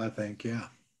wrap up, I think. Yeah.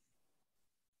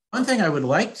 One thing I would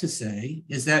like to say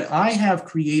is that I have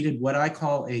created what I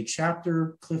call a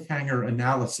chapter cliffhanger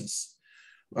analysis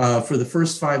for the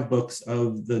first 5 books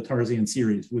of the Tarzan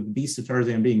series, with Beasts of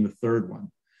Tarzan being the third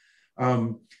one.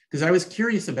 Because I was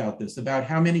curious about this, about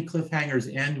how many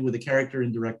cliffhangers end with a character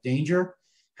in direct danger,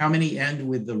 how many end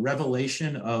with the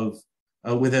revelation of,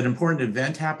 with an important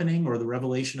event happening or the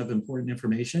revelation of important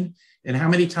information, and how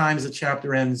many times a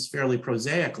chapter ends fairly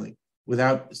prosaically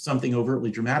without something overtly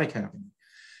dramatic happening.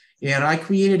 And I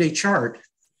created a chart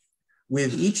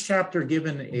with each chapter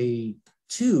given a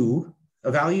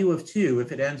value of 2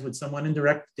 if it ends with someone in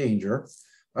direct danger,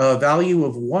 a value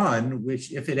of 1,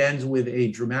 which if it ends with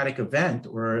a dramatic event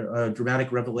or a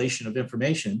dramatic revelation of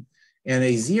information, and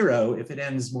a 0 if it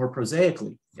ends more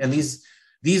prosaically. And these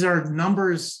are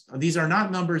numbers, these are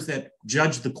not numbers that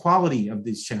judge the quality of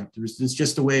these chapters. It's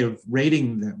just a way of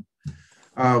rating them.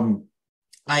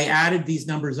 I added these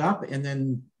numbers up and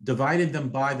then divided them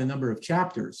by the number of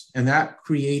chapters, and that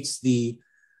creates the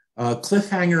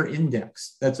cliffhanger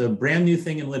index. That's a brand new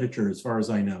thing in literature, as far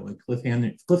as I know, a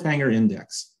cliffhanger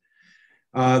index.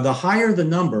 The higher the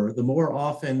number, the more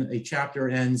often a chapter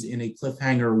ends in a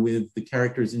cliffhanger with the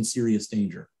characters in serious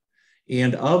danger.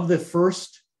 And of the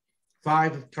first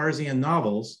 5 Tarzan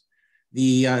novels,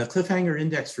 the cliffhanger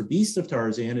index for Beasts of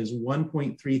Tarzan is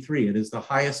 1.33. It is the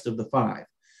highest of the 5.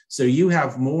 So you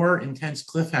have more intense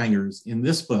cliffhangers in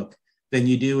this book than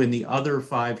you do in the other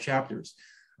 5 chapters,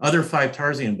 other 5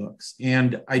 Tarzan books.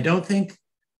 And I don't think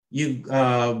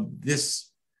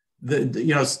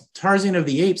Tarzan of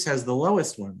the Apes has the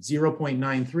lowest one,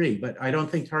 0.93, but I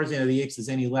don't think Tarzan of the Apes is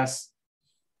any less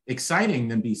exciting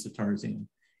than Beasts of Tarzan.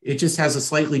 It just has a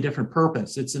slightly different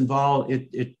purpose. It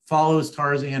follows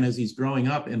Tarzan as he's growing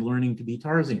up and learning to be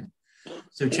Tarzan.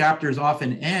 So chapters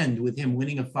often end with him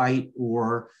winning a fight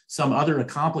or some other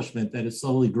accomplishment that is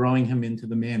slowly growing him into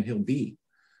the man he'll be.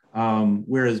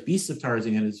 Whereas Beasts of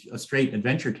Tarzan is a straight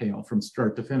adventure tale from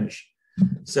start to finish.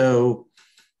 So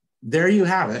there you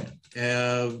have it.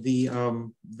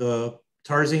 The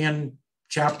Tarzan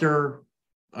chapter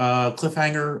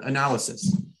cliffhanger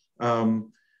analysis,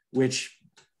 which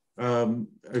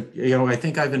I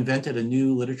think I've invented a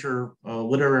new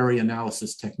literary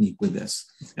analysis technique with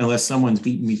this, unless someone's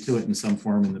beaten me to it in some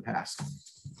form in the past.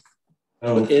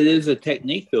 So, it is a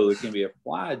technique, though, that can be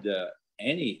applied to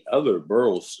any other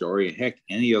Burroughs story, heck,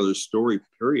 any other story,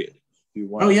 period. If you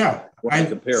want to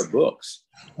compare books.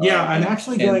 Yeah, I'm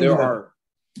actually going to...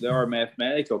 There are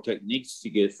mathematical techniques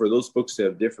to get for those books that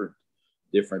have different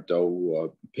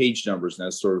page numbers and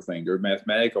that sort of thing. They're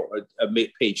mathematical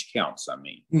page counts. I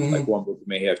mean, like one book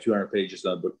may have 200 pages,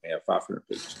 another book may have 500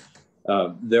 pages.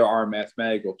 There are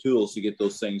mathematical tools to get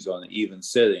those things on an even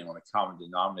setting, on a common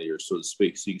denominator, so to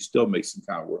speak, so you can still make some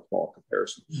kind of worthwhile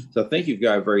comparison. So I think you've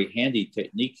got a very handy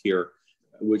technique here,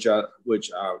 which I would,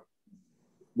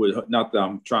 not that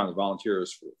I'm trying to volunteer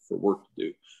us for work to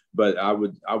do, but I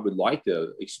would like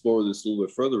to explore this a little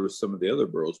bit further with some of the other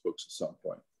Burroughs books at some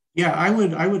point. Yeah,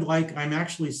 I'm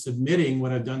actually submitting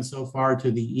what I've done so far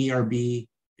to the ERB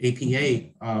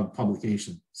APA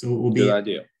publication. So it will be good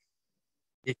idea.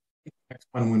 The next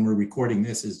one when we're recording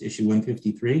this is issue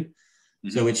 153.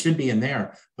 So it should be in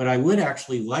there. But I would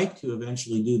actually like to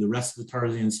eventually do the rest of the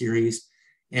Tarzan series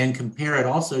and compare it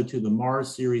also to the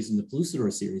Mars series and the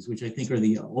Plusador series, which I think are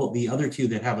the other two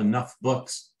that have enough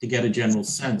books to get a general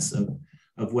sense of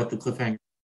what the cliffhanger.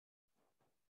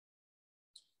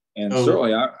 And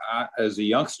certainly, I as a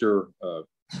youngster,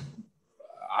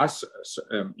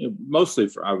 mostly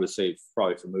I would say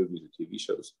probably for movies or TV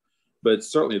shows, but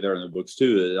certainly there in the books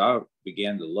too. I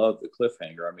began to love the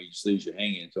cliffhanger. I mean, it just leaves you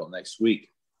hanging until next week,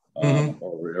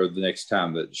 or the next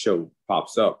time that the show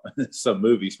pops up. Some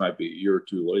movies might be a year or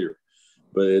two later,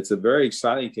 but it's a very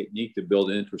exciting technique to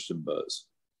build interest and buzz.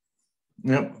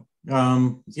 Yep.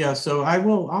 Yeah. So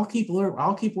I'll keep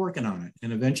working on it,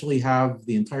 and eventually have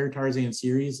the entire Tarzan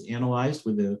series analyzed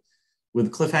with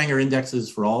cliffhanger indexes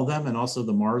for all of them, and also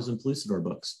the Mars and Plusador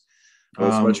books. Well,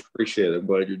 it's much appreciated. I'm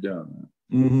glad you're doing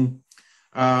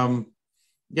that.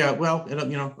 Yeah, well,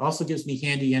 it also gives me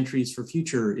handy entries for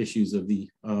future issues of the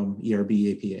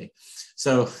ERB APA.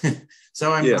 So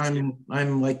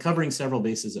I'm like covering several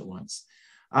bases at once.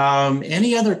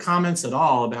 Any other comments at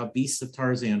all about Beasts of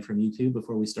Tarzan from you two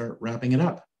before we start wrapping it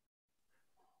up?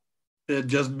 It'd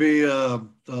just be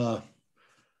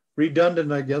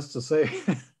redundant, I guess, to say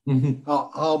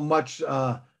how much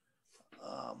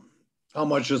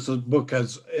this book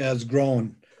has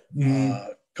grown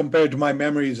compared to my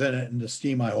memories in it and the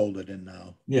steam I hold it in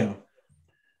now. Yeah.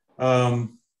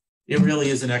 It really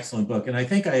is an excellent book. And I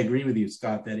think I agree with you,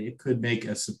 Scott, that it could make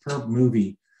a superb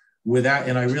movie without,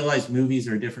 and I realize movies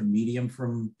are a different medium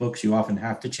from books. You often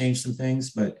have to change some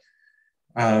things, but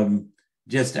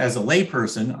just as a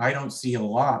layperson, I don't see a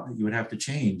lot that you would have to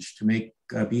change to make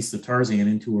Beasts of Tarzan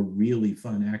into a really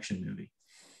fun action movie.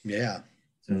 Yeah.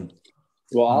 So,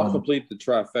 well, I'll complete the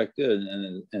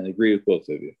trifecta and agree with both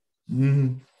of you.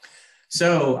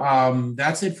 So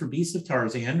that's it for Beasts of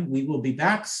Tarzan. We will be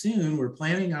back soon. We're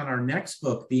planning on our next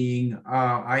book being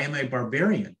I Am a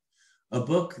Barbarian, a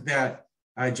book that,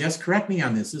 Jess, correct me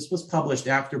on this. This was published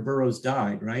after Burroughs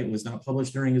died, right? It was not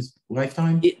published during his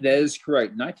lifetime? That is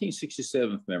correct.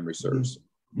 1967, if memory serves.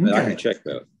 Okay. I can check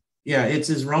that. Yeah, it's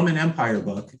his Roman Empire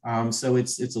book. So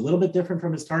it's a little bit different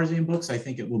from his Tarzan books. I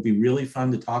think it will be really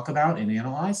fun to talk about and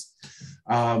analyze.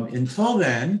 Until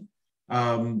then,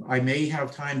 I may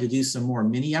have time to do some more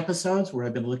mini episodes where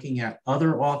I've been looking at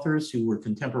other authors who were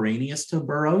contemporaneous to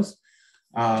Burroughs.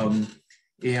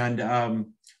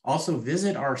 Also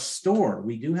visit our store.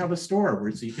 We do have a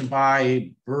store so you can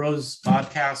buy Burroughs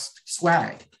podcast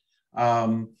swag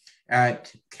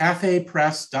at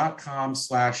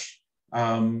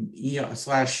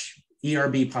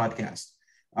cafepress.com/ERB podcast.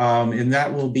 And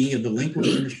that will be, the link will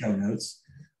be in the show notes.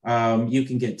 You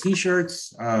can get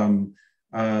t-shirts,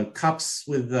 cups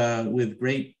with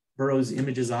great Burroughs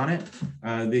images on it.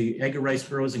 The Edgar Rice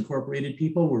Burroughs Incorporated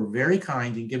people were very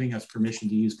kind in giving us permission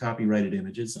to use copyrighted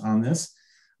images on this.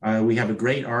 We have a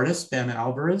great artist, Ben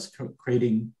Alvarez,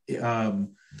 creating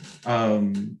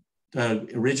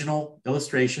original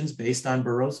illustrations based on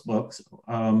Burroughs books.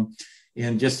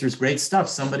 And just there's great stuff.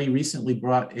 Somebody recently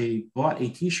bought a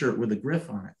t-shirt with a griff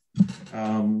on it.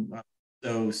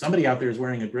 So somebody out there is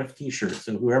wearing a griff t-shirt.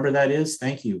 So whoever that is,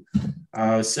 thank you.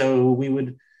 So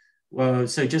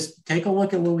just take a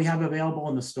look at what we have available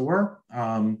in the store.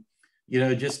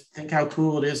 Just think how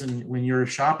cool it is, and when you're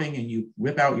shopping and you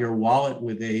whip out your wallet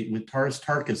with Tars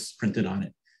Tarkas printed on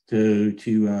it to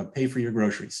pay for your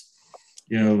groceries.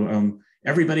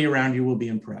 Everybody around you will be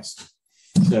impressed.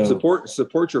 So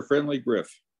support your friendly griff.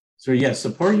 So yes,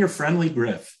 support your friendly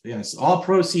griff. Yes, all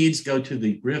proceeds go to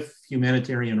the Griff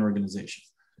Humanitarian Organization,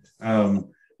 where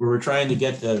we're trying to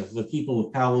get the people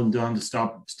of Paolo Dunn to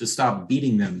stop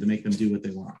beating them, to make them do what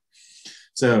they want.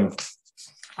 So,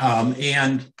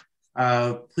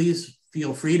 please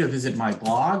feel free to visit my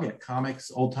blog at Comics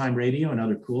Old Time Radio and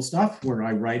other cool stuff, where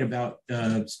I write about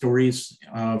stories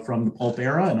from the pulp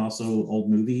era and also old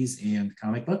movies and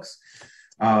comic books.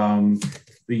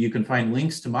 You can find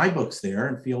links to my books there,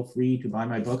 and feel free to buy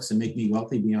my books and make me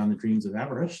wealthy beyond the dreams of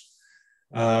avarice.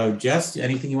 Jess,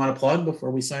 anything you want to plug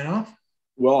before we sign off?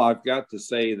 Well, I've got to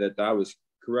say that I was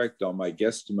correct on my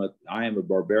guesstimate. I Am a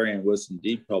Barbarian was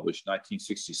indeed published in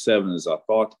 1967, as I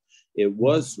thought. It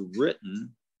was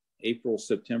written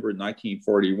September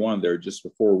 1941, there just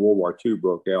before World War II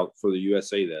broke out, for the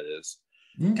USA, that is.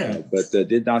 Okay. But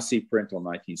did not see print until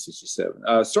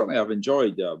 1967. Certainly, I've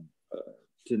enjoyed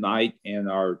tonight and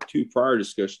our two prior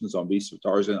discussions on Beasts of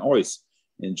Tarzan. Always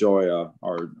enjoy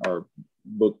our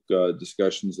book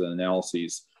discussions and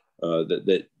analyses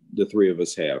that the three of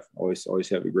us have. Always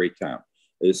have a great time.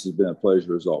 This has been a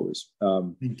pleasure as always.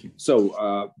 Thank you.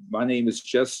 So my name is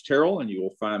Jess Terrell, and you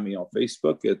will find me on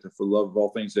Facebook at For Love of All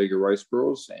Things Edgar Rice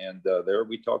Burroughs. And there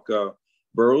we talk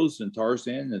Burroughs and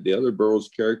Tarzan and the other Burroughs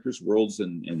characters, worlds,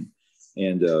 and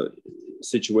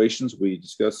situations. We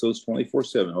discuss those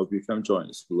 24/7. Hope you come join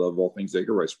us. For Love of All Things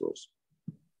Edgar Rice Burroughs.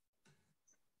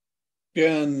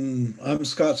 And I'm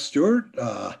Scott Stewart.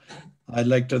 I'd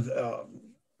like to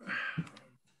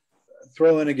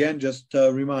throw in again, just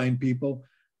to remind people,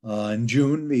 in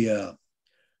June, the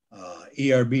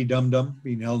ERB Dum Dum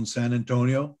being held in San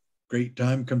Antonio. Great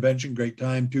time convention, great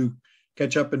time to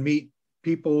catch up and meet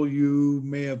people you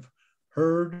may have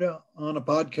heard on a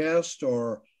podcast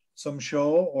or some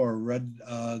show or read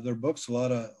their books. A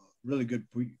lot of really good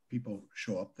people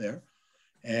show up there,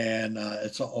 and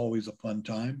it's always a fun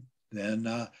time. Then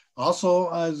also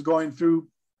I was going through,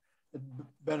 it's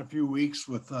been a few weeks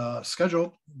with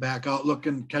schedule back out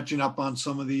looking, catching up on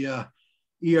some of the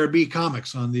ERB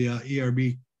comics on the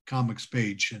ERB comics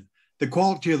page, and the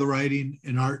quality of the writing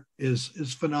and art is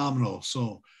phenomenal.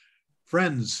 So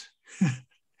friends,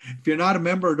 if you're not a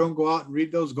member, don't go out and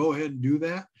read those, go ahead and do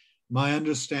that. My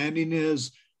understanding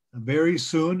is very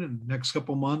soon, in the next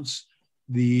couple months,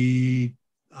 the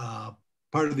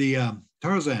part of the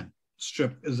Tarzan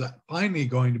strip is finally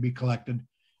going to be collected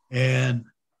and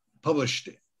published.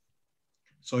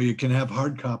 So you can have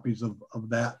hard copies of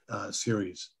that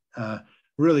series.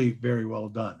 Really very well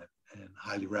done and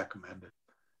highly recommended.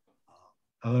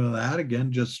 Other than that,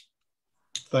 again, just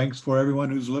thanks for everyone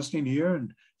who's listening here,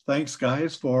 and thanks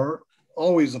guys for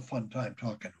always a fun time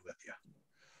talking with you.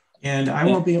 And I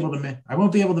won't be able to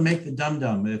make the Dum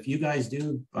Dum. If you guys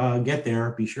do get there,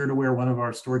 be sure to wear one of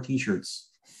our store T-shirts.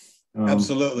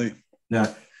 Absolutely.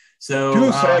 Yeah.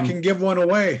 So I can give one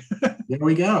away. There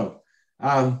we go.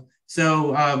 And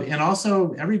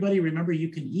also everybody, remember you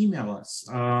can email us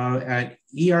at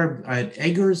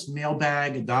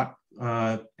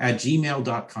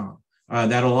eggersmailbag@gmail.com.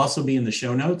 That'll also be in the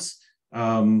show notes.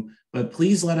 But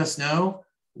please let us know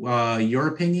your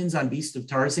opinions on Beasts of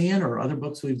Tarzan or other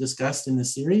books we've discussed in the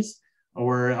series,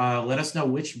 or let us know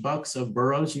which books of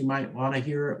Burroughs you might want to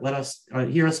hear us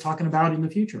talking about in the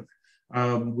future.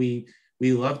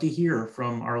 We love to hear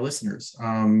from our listeners.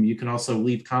 You can also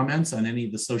leave comments on any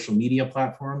of the social media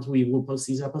platforms we will post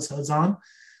these episodes on.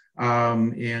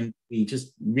 And we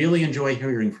just really enjoy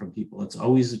hearing from people. It's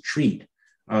always a treat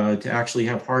to actually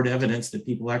have hard evidence that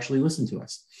people actually listen to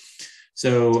us.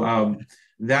 So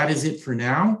that is it for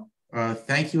now.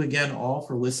 Thank you again all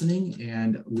for listening,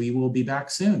 and we will be back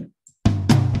soon.